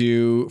you want to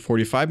do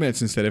 45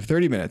 minutes instead of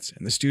 30 minutes?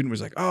 And the student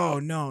was like, "Oh,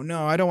 no,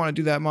 I don't want to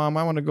do that, Mom.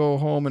 I want to go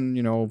home and,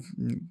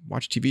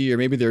 watch TV," or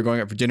maybe they were going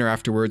out for dinner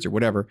afterwards or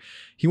whatever.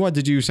 He wanted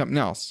to do something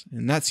else.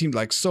 And that seemed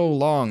like so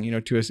long, to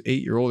an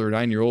 8-year-old or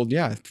 9-year-old.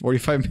 Yeah,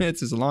 45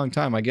 minutes is a long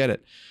time. I get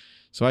it.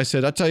 So I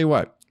said, "I'll tell you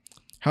what,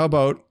 how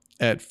about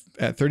at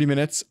 30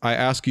 minutes, I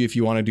ask you if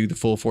you want to do the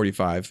full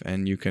 45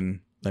 and you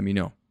can let me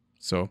know."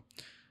 So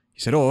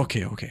he said, "Oh,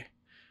 okay."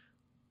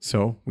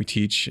 So we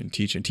teach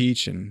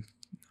and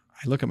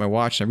I look at my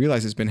watch and I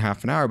realize it's been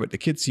half an hour, but the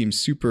kid seems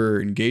super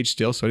engaged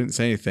still, so I didn't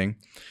say anything.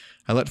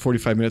 I let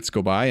 45 minutes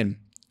go by, and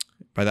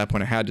by that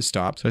point I had to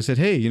stop. So I said,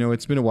 "Hey,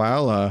 it's been a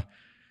while.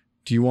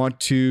 Do you want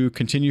to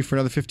continue for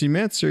another 15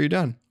 minutes or are you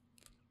done?"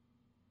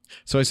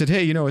 So I said,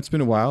 "Hey, it's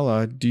been a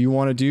while. Do you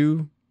want to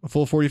do a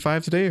full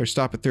 45 today or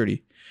stop at 30?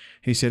 And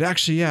he said,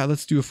 "Actually, yeah,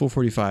 let's do a full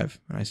 45.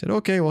 And I said,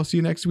 "Okay, well, see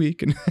you next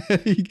week." And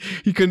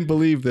he couldn't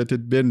believe that it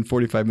had been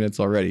 45 minutes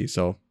already.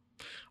 So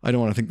I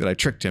don't want to think that I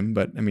tricked him,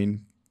 but I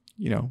mean,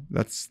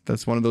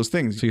 that's one of those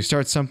things. So you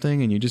start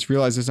something and you just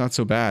realize it's not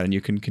so bad and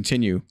you can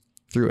continue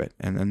through it.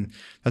 And then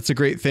that's a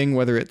great thing,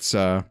 whether it's,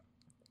 like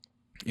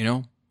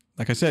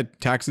I said,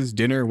 taxes,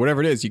 dinner,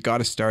 whatever it is, you got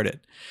to start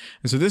it.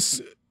 And so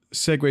this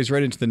segues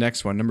right into the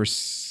next one.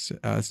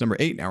 It's number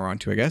 8 now we're on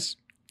to, I guess.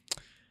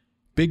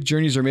 Big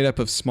journeys are made up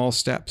of small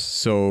steps.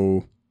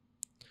 So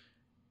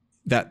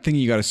that thing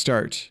you got to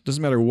start,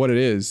 doesn't matter what it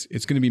is,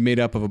 it's going to be made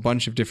up of a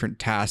bunch of different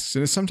tasks.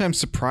 And it's sometimes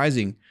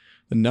surprising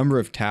the number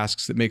of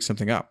tasks that make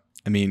something up.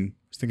 I mean, I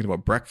was thinking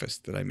about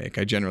breakfast that I make.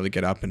 I generally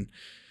get up and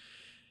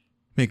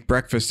make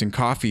breakfast and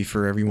coffee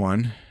for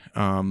everyone.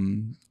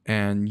 So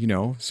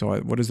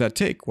what does that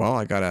take? Well,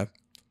 I got to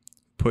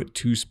put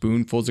 2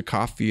 spoonfuls of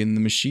coffee in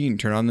the machine,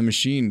 turn on the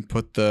machine,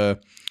 put the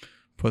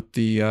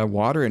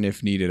water in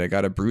if needed. I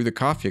got to brew the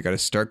coffee. I got to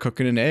start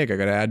cooking an egg. I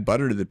got to add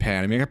butter to the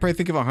pan. I mean, I probably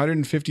think of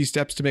 150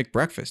 steps to make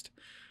breakfast,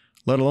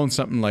 let alone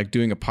something like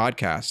doing a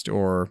podcast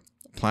or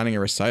planning a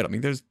recital. I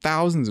mean, there's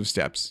thousands of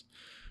steps,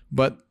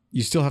 but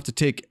you still have to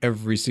take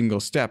every single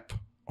step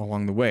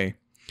along the way.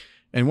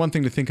 And one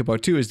thing to think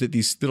about too is that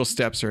these little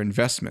steps are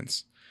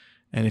investments.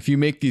 And if you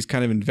make these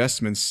kind of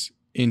investments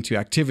into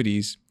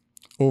activities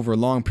over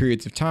long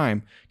periods of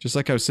time, just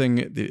like I was saying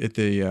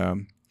a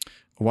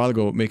while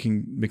ago,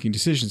 making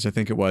decisions, I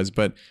think it was,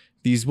 but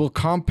these will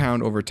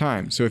compound over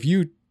time. So if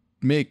you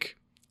make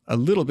a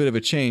little bit of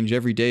a change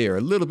every day or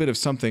a little bit of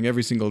something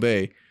every single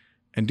day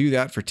and do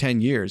that for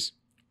 10 years,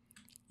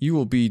 you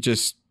will be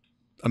just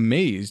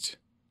amazed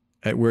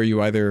at where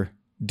you either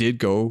did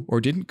go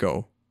or didn't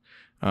go.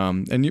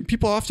 And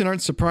people often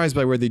aren't surprised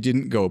by where they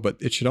didn't go, but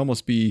it should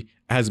almost be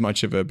as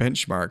much of a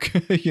benchmark.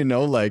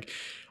 Like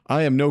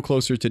I am no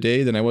closer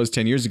today than I was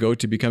 10 years ago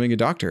to becoming a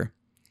doctor.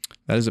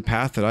 That is a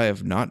path that I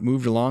have not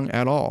moved along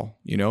at all,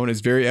 and it's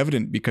very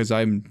evident because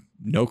I'm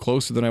no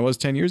closer than I was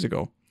 10 years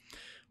ago.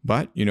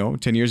 But,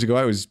 10 years ago,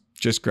 I was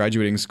just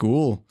graduating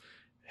school,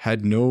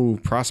 had no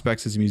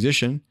prospects as a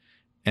musician,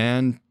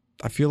 and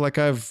I feel like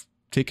I've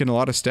taken a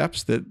lot of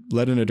steps that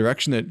led in a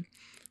direction that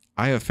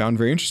I have found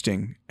very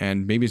interesting.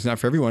 And maybe it's not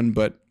for everyone,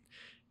 but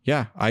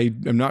yeah, I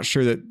am not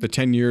sure that the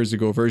 10 years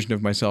ago version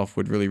of myself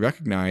would really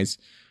recognize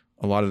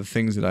a lot of the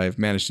things that I've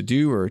managed to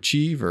do or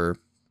achieve or,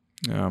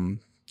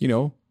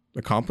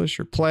 accomplish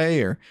or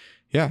play or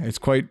it's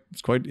quite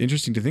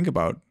interesting to think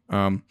about.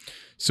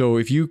 So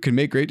if you can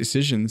make great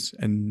decisions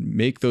and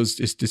make those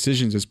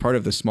decisions as part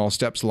of the small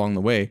steps along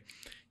the way,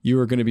 you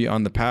are going to be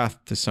on the path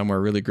to somewhere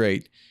really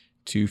great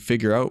to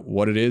figure out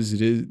what it is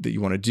that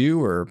you want to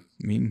do, or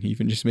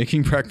even just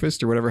making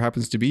breakfast or whatever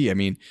happens to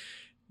be.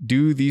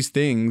 Do these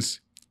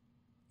things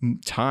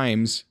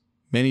times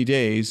many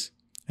days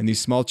And these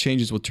small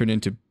changes will turn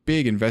into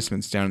big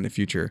investments down in the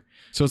future.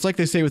 So it's like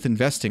they say with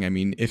investing. I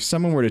mean, if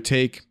someone were to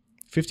take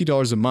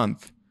 $50 a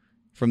month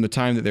from the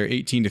time that they're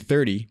 18 to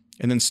 30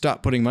 and then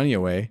stop putting money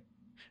away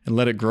and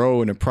let it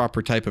grow in a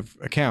proper type of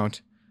account,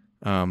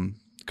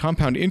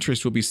 compound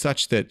interest will be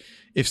such that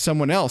if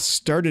someone else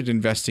started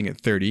investing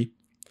at 30,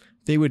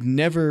 they would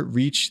never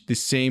reach the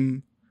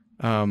same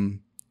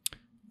amount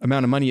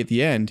of money at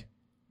the end,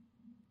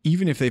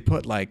 even if they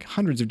put like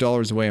hundreds of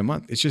dollars away a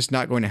month. It's just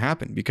not going to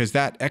happen because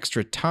that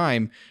extra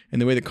time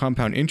and the way that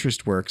compound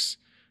interest works,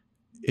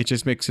 it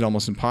just makes it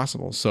almost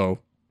impossible. So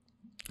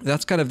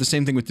that's kind of the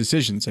same thing with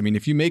decisions. I mean,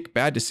 if you make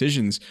bad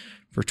decisions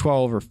for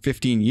 12 or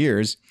 15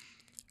 years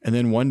and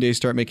then one day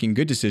start making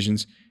good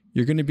decisions,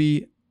 you're going to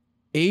be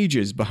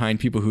ages behind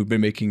people who've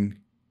been making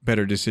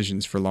better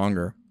decisions for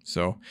longer.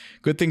 So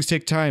good things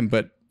take time,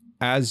 but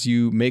as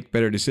you make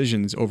better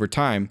decisions over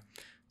time,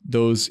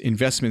 those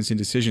investments in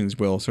decisions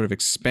will sort of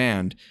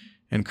expand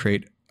and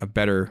create a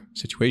better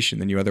situation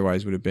than you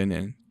otherwise would have been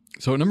in.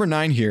 So number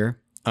 9 here,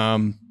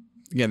 again,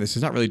 this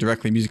is not really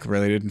directly music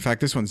related. In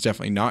fact, this one's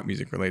definitely not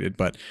music related,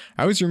 but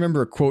I always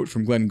remember a quote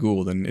from Glenn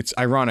Gould, and it's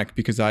ironic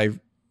because I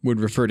would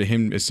refer to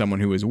him as someone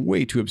who was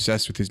way too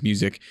obsessed with his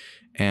music,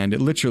 and it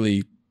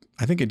literally,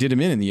 I think it did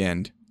him in the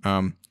end.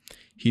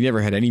 He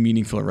never had any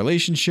meaningful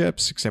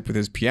relationships except with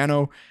his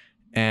piano,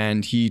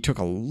 and he took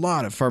a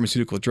lot of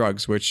pharmaceutical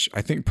drugs, which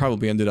I think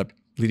probably ended up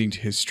leading to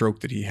his stroke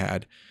that he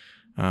had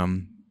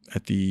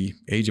at the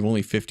age of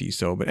only 50.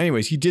 So, but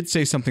anyways, he did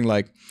say something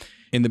like,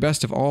 in the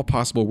best of all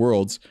possible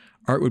worlds,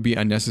 art would be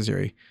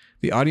unnecessary.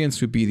 The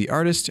audience would be the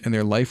artist and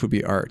their life would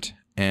be art.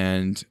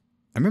 And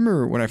I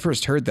remember when I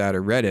first heard that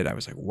or read it, I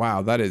was like,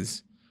 wow, that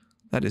is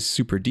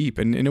super deep.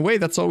 And in a way,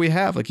 that's all we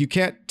have. Like, you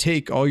can't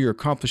take all your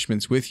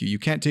accomplishments with you. You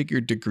can't take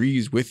your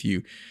degrees with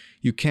you.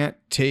 You can't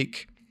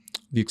take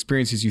the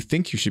experiences you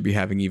think you should be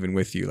having even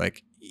with you.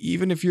 Like,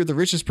 even if you're the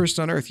richest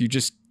person on earth, you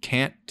just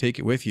can't take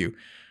it with you.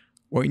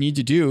 What you need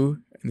to do,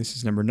 and this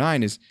is number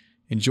 9, is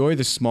enjoy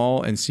the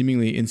small and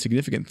seemingly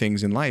insignificant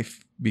things in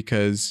life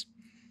because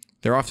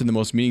they're often the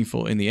most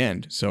meaningful in the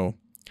end. So,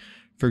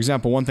 for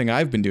example, one thing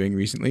I've been doing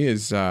recently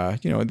is,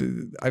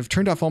 I've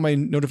turned off all my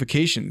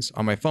notifications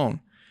on my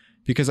phone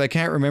because I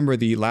can't remember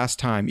the last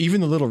time,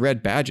 even the little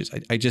red badges,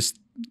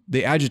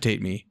 they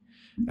agitate me.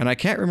 And I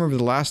can't remember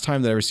the last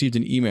time that I received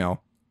an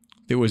email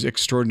that was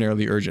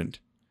extraordinarily urgent.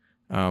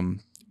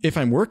 If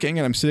I'm working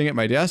and I'm sitting at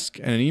my desk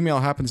and an email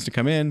happens to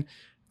come in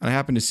and I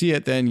happen to see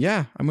it, then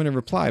yeah, I'm going to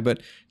reply.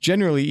 But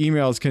generally,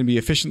 emails can be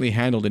efficiently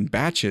handled in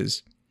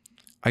batches.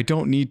 I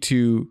don't need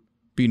to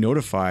be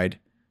notified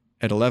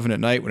at 11 at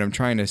night when I'm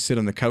trying to sit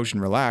on the couch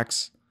and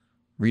relax,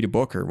 read a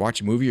book or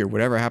watch a movie or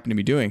whatever I happen to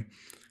be doing.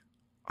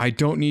 I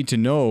don't need to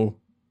know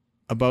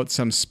about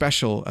some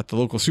special at the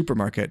local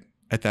supermarket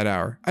at that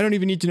hour. I don't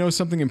even need to know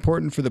something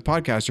important for the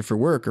podcast or for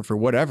work or for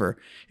whatever.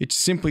 It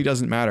simply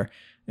doesn't matter.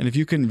 And if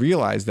you can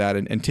realize that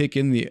and take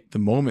in the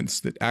moments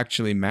that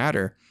actually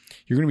matter,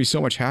 you're going to be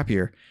so much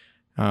happier.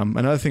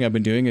 Another thing I've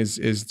been doing is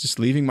just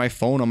leaving my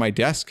phone on my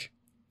desk,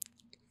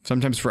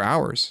 sometimes for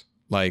hours.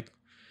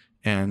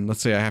 And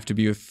let's say I have to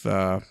be with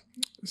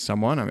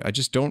someone, I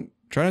just don't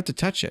try not to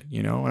touch it,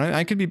 And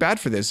I could be bad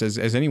for this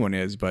as anyone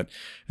is, but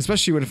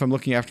especially if I'm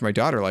looking after my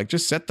daughter,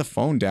 just set the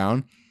phone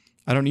down.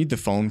 I don't need the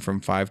phone from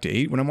 5 to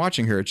 8 when I'm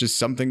watching her. It's just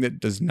something that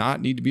does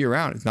not need to be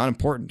around. It's not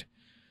important.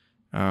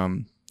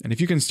 And if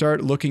you can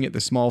start looking at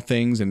the small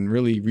things and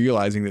really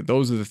realizing that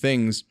those are the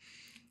things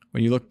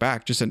when you look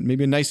back, just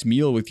maybe a nice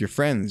meal with your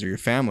friends or your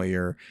family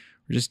or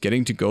just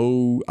getting to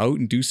go out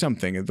and do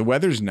something. The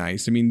weather's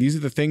nice. I mean, these are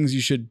the things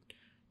you should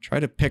try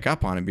to pick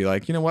up on and be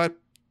like, you know what?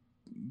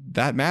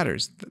 That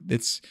matters.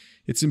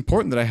 It's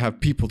important that I have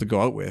people to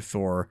go out with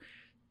or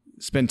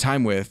spend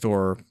time with,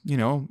 or,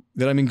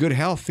 that I'm in good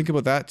health. Think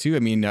about that too. I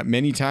mean,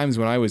 many times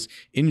when I was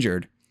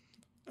injured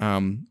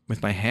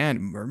with my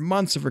hand, or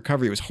months of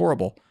recovery, it was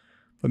horrible.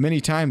 But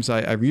many times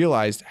I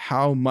realized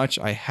how much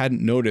I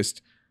hadn't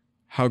noticed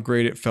how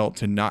great it felt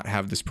to not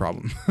have this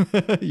problem,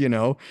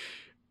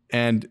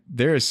 and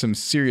there is some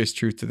serious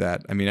truth to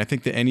that. I mean, I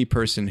think that any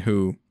person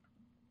who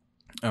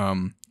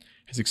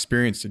has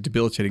experienced a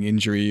debilitating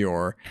injury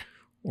or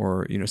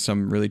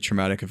some really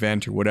traumatic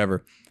event or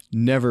whatever,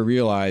 never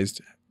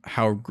realized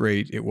how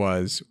great it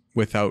was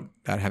without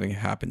that having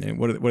happened. And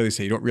what do they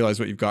say? You don't realize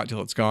what you've got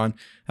till it's gone.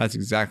 That's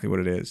exactly what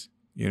it is,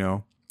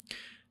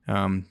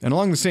 And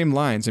along the same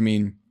lines, I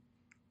mean,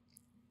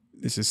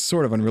 this is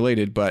sort of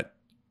unrelated, but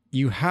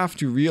you have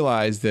to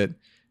realize that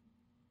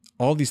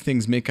all these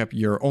things make up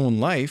your own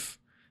life,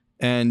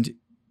 and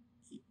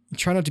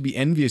try not to be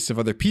envious of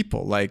other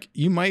people. Like,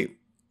 you might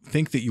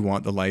think that you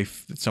want the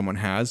life that someone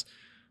has,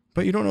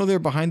 but you don't know they're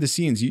behind the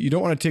scenes. You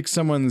don't want to take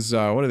someone's,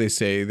 what do they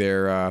say,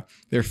 their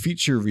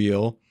feature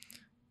reel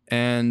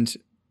and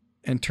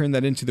turn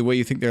that into the way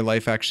you think their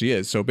life actually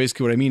is. So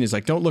basically what I mean is,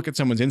 don't look at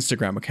someone's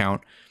Instagram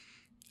account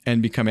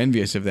and become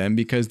envious of them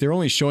because they're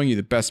only showing you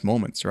the best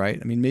moments, right?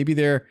 I mean,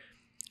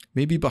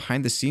 maybe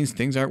behind the scenes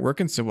things aren't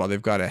working so well.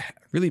 They've got a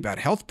really bad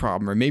health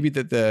problem, or maybe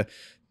that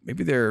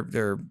maybe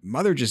their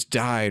mother just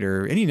died,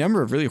 or any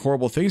number of really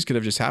horrible things could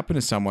have just happened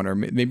to someone, or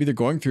maybe they're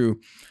going through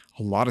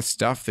a lot of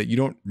stuff that you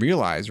don't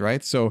realize,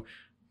 right? So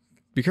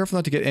be careful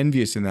not to get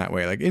envious in that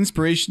way. Like,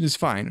 inspiration is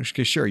fine.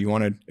 Okay, sure, you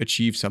want to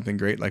achieve something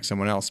great like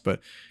someone else, but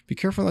be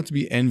careful not to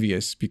be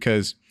envious,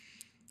 because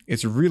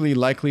it's really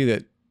likely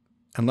that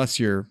unless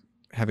you're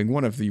having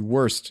one of the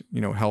worst,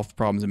 health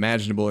problems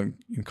imaginable and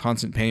in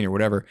constant pain or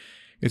whatever,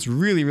 it's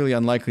really, really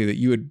unlikely that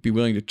you would be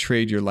willing to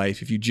trade your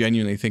life, if you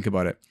genuinely think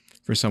about it,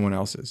 for someone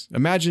else's.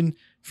 Imagine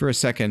for a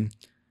second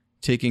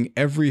taking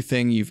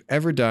everything you've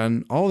ever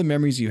done, all the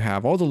memories you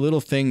have, all the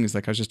little things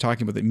like I was just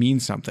talking about that mean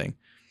something,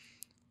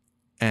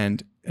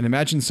 and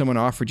imagine someone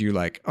offered you,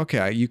 like,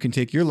 okay, you can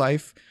take your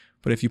life,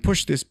 but if you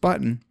push this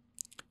button,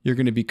 you're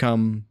going to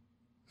become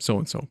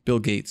so-and-so, Bill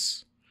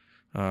Gates,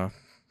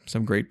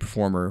 some great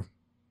performer,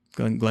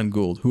 Glenn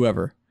Gould,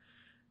 whoever.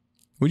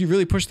 Would you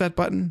really push that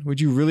button?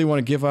 Would you really want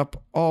to give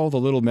up all the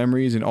little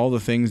memories and all the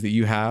things that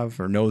you have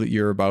or know that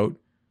you're about,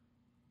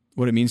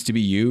 what it means to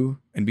be you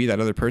and be that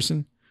other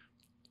person?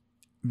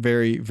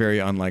 Very, very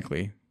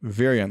unlikely.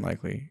 Very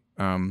unlikely.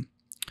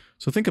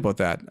 So think about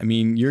that. I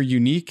mean, you're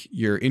unique,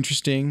 you're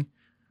interesting.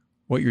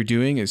 What you're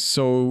doing is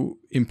so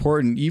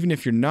important, even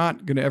if you're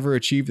not going to ever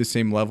achieve the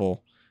same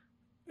level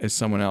as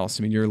someone else.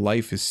 I mean, your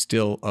life is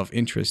still of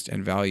interest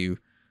and value.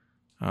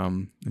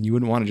 And you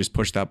wouldn't want to just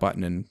push that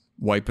button and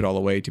wipe it all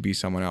away to be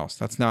someone else.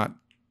 That's not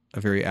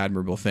a very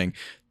admirable thing.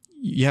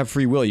 You have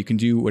free will. You can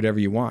do whatever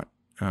you want.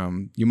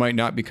 You might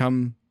not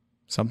become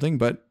something,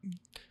 but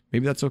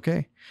maybe that's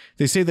okay.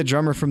 They say the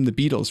drummer from the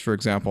Beatles, for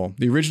example,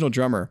 the original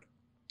drummer,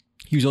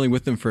 he was only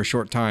with them for a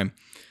short time,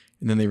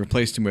 and then they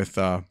replaced him with,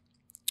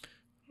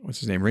 what's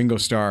his name? Ringo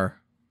Starr.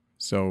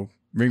 So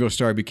Ringo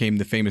Starr became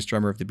the famous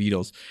drummer of the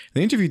Beatles.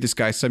 They interviewed this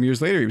guy some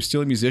years later. He was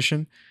still a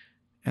musician.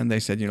 And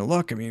they said,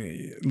 look, I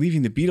mean,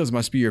 leaving the Beatles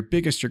must be your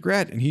biggest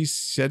regret. And he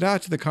said,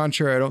 to the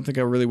contrary, I don't think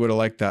I really would have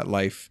liked that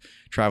life,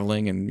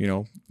 traveling and,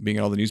 being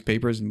in all the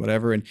newspapers and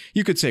whatever. And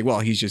you could say,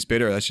 well, he's just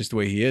bitter. That's just the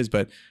way he is.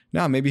 But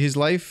no, maybe his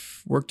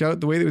life worked out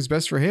the way that was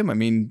best for him. I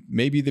mean,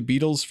 maybe the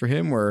Beatles for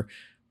him were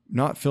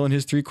not filling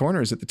his three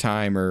corners at the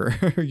time, or,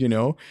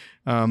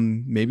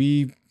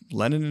 maybe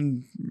Lennon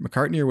and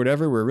McCartney or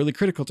whatever were really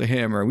critical to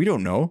him, or we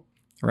don't know,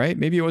 right?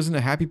 Maybe it wasn't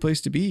a happy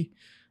place to be.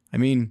 I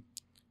mean,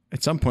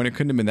 at some point, it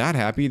couldn't have been that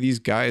happy. These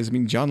guys, I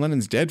mean, John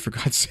Lennon's dead, for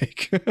God's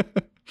sake.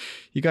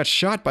 He got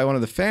shot by one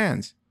of the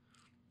fans.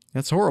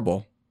 That's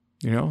horrible,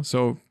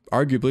 So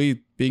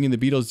arguably, being in the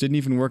Beatles didn't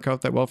even work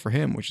out that well for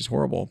him, which is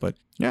horrible. But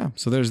yeah,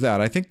 so there's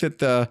that. I think that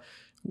the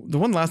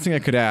one last thing I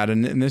could add,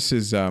 and this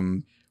is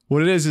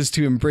what it is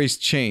to embrace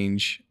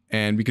change.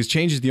 And because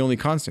change is the only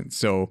constant.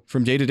 So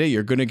from day to day,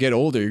 you're going to get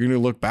older. You're going to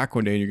look back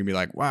one day and you're going to be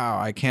like, wow,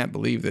 I can't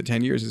believe that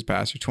 10 years has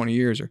passed, or 20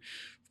 years, or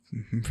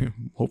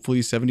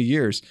hopefully 70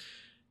 years.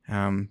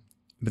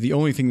 But the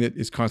only thing that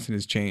is constant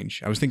is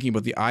change. I was thinking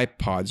about the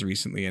iPods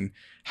recently and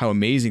how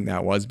amazing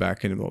that was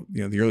back in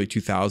the early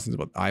 2000s,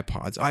 about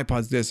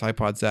iPods this,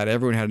 iPods that.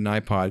 Everyone had an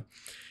iPod.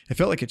 It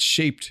felt like it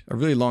shaped a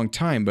really long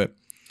time. But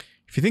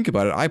if you think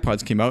about it,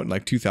 iPods came out in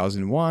like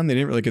 2001. They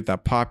didn't really get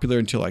that popular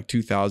until like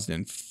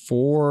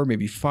 2004,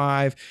 maybe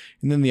 5.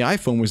 And then the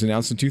iPhone was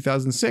announced in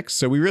 2006.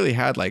 So we really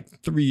had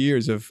like 3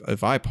 years of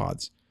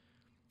iPods,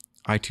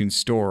 iTunes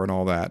Store and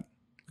all that.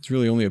 It's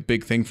really only a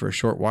big thing for a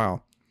short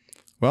while.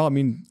 Well, I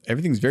mean,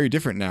 everything's very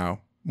different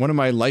now. One of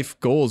my life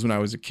goals when I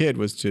was a kid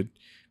was to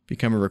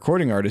become a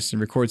recording artist and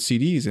record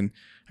CDs. And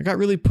I got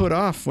really put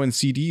off when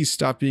CDs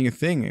stopped being a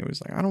thing. It was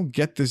like, I don't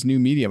get this new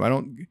medium. I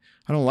don't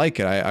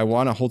like it. I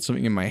want to hold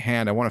something in my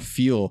hand. I want to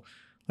feel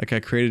like I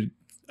created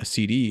a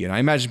CD. And I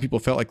imagine people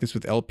felt like this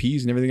with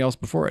LPs and everything else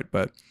before it.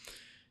 But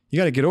you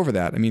got to get over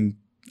that. I mean,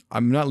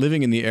 I'm not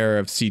living in the era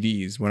of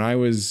CDs. When I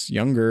was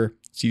younger,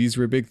 CDs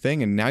were a big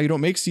thing, and now you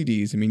don't make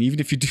CDs. I mean, even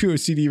if you do a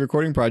CD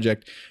recording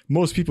project,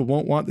 most people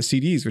won't want the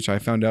CDs, which I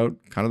found out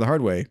kind of the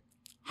hard way.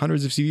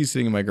 Hundreds of CDs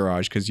sitting in my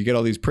garage because you get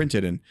all these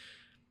printed and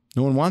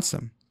no one wants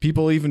them.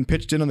 People even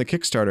pitched in on the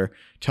Kickstarter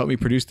to help me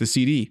produce the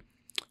CD.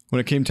 When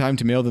it came time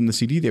to mail them the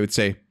CD, they would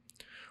say,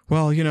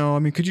 well,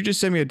 could you just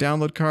send me a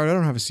download card? I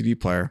don't have a CD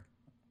player.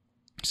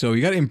 So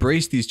you got to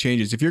embrace these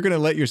changes. If you're going to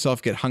let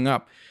yourself get hung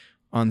up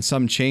on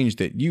some change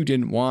that you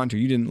didn't want or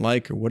you didn't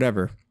like or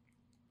whatever,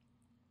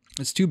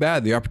 it's too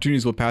bad. The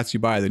opportunities will pass you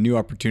by, the new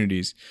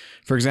opportunities.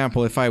 For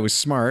example, if I was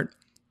smarter,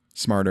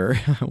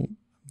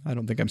 I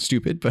don't think I'm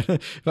stupid, but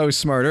if I was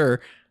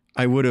smarter,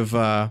 I would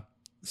have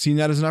seen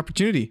that as an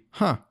opportunity.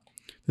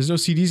 There's no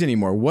CDs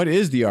anymore. What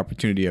is the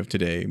opportunity of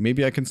today?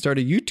 Maybe I can start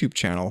a YouTube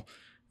channel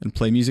and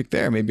play music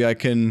there. Maybe I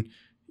can,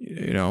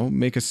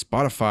 make a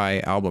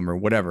Spotify album or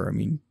whatever. I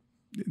mean,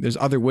 there's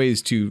other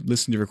ways to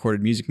listen to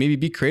recorded music. Maybe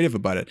be creative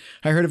about it.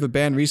 I heard of a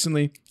band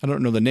recently. I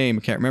don't know the name.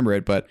 I can't remember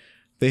it, but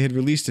they had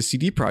released a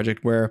CD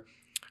project where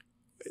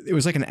it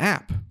was like an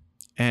app,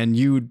 and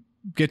you'd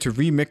get to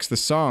remix the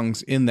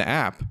songs in the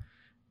app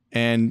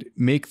and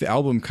make the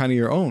album kind of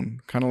your own.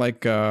 Kind of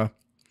like you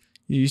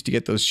used to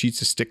get those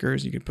sheets of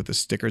stickers. You could put the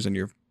stickers on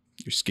your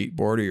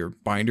skateboard or your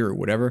binder or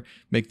whatever,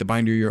 make the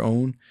binder your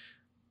own.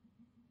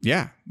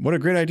 Yeah, what a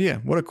great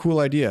idea. What a cool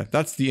idea.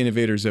 That's the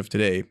innovators of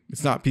today.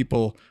 It's not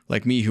people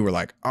like me who are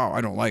like, oh, I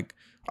don't like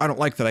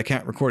that I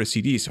can't record a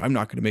CD, so I'm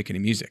not going to make any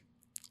music.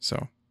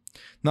 So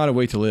not a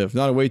way to live,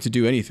 not a way to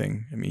do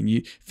anything. I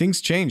mean,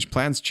 things change,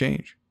 plans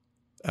change.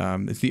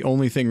 It's the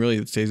only thing really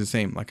that stays the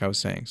same, like I was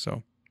saying.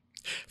 So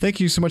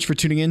thank you so much for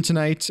tuning in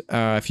tonight.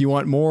 If you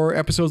want more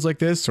episodes like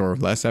this or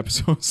less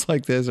episodes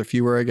like this, or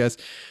fewer, I guess,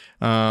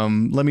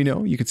 let me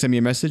know. You can send me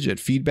a message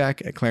at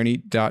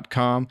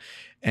feedback@clarineat.com.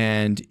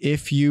 And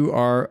if you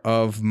are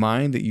of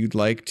mind that you'd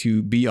like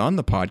to be on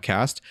the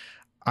podcast,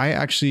 I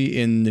actually,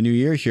 in the new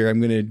year here, I'm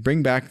going to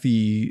bring back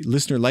the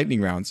listener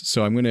lightning rounds.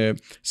 So I'm going to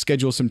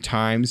schedule some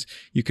times.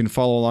 You can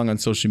follow along on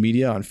social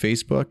media, on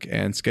Facebook,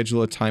 and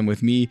schedule a time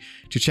with me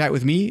to chat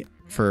with me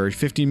for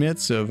 15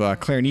 minutes of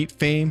Clarineat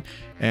fame.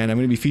 And I'm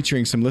going to be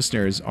featuring some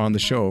listeners on the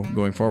show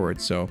going forward.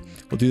 So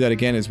we'll do that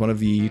again as one of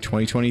the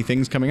 2020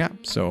 things coming up.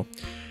 So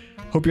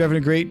hope you're having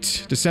a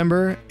great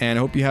December, and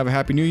I hope you have a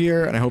happy new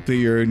year, and I hope that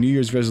your New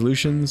Year's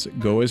resolutions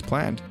go as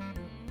planned.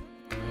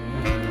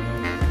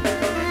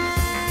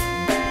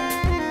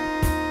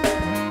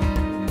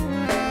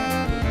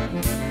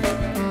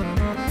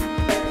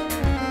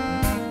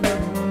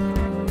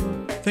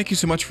 Thank you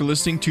so much for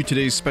listening to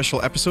today's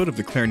special episode of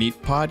the Clarineat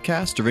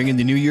podcast to ring in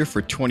the new year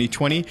for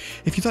 2020.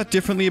 If you thought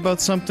differently about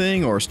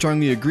something, or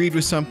strongly agreed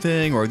with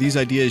something, or these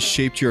ideas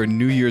shaped your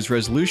New Year's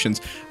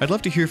resolutions, I'd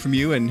love to hear from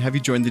you and have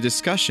you join the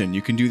discussion.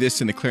 You can do this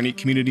in the Clarineat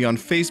community on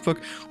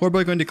Facebook, or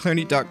by going to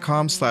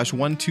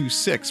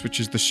clarineat.com/126, which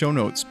is the show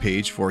notes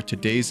page for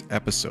today's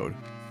episode.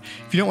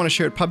 If you don't want to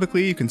share it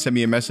publicly, you can send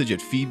me a message at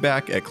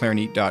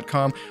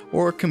feedback@clarineat.com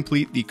or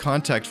complete the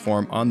contact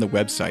form on the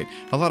website.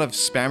 A lot of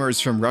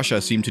spammers from Russia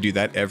seem to do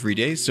that every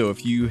day, so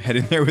if you head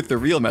in there with the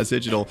real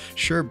message, it'll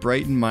sure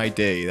brighten my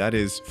day. That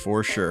is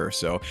for sure.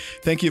 So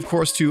thank you, of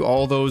course, to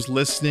all those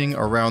listening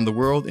around the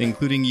world,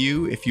 including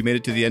you. If you made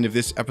it to the end of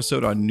this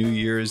episode on New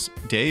Year's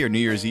Day or New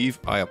Year's Eve,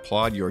 I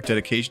applaud your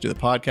dedication to the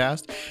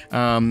podcast.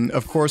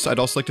 Of course, I'd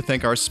also like to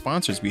thank our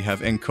sponsors. We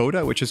have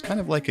Encoda, which is kind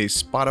of like a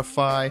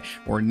Spotify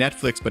or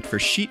Netflix, but for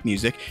sheet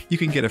music. You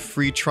can get a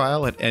free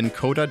trial at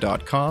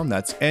encoda.com.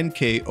 That's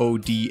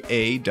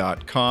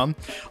NKODA.com.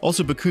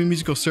 Also, Bakun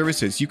Musical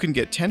Services. You can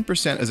get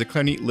 10% as a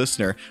Clarineat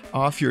listener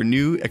off your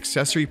new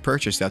accessory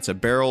purchase. That's a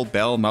barrel,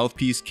 bell,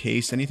 mouthpiece,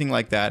 case, anything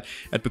like that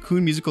at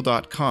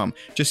bakunmusical.com.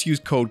 Just use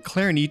code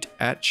Clarineat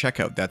at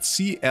checkout. That's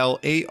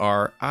CLARINEAT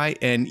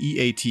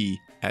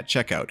at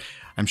checkout.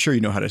 I'm sure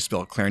you know how to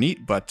spell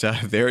clarinet, but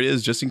there it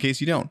is, just in case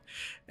you don't.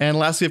 And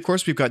lastly, of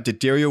course, we've got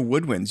D'Addario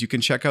Woodwinds. You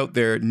can check out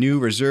their new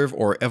Reserve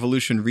or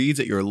Evolution reeds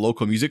at your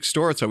local music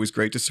store. It's always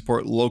great to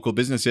support local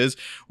businesses.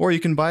 Or you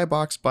can buy a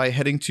box by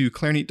heading to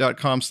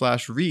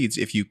clarineat.com/reeds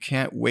if you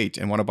can't wait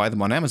and want to buy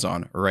them on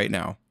Amazon right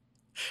now.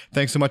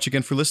 Thanks so much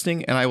again for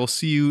listening, and I will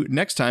see you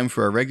next time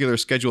for our regular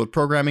scheduled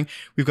programming.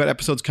 We've got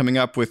episodes coming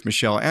up with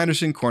Michelle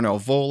Anderson, Cornell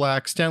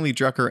Volak, Stanley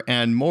Drucker,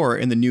 and more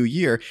in the new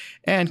year.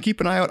 And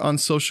keep an eye out on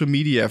social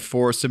media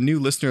for some new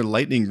listener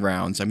lightning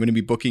rounds. I'm going to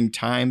be booking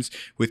times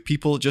with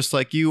people just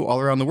like you all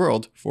around the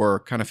world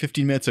for kind of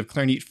 15 minutes of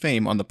Clarineat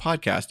fame on the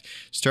podcast,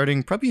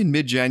 starting probably in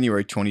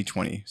mid-January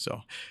 2020.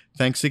 So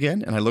thanks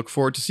again, and I look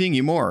forward to seeing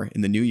you more in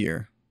the new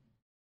year.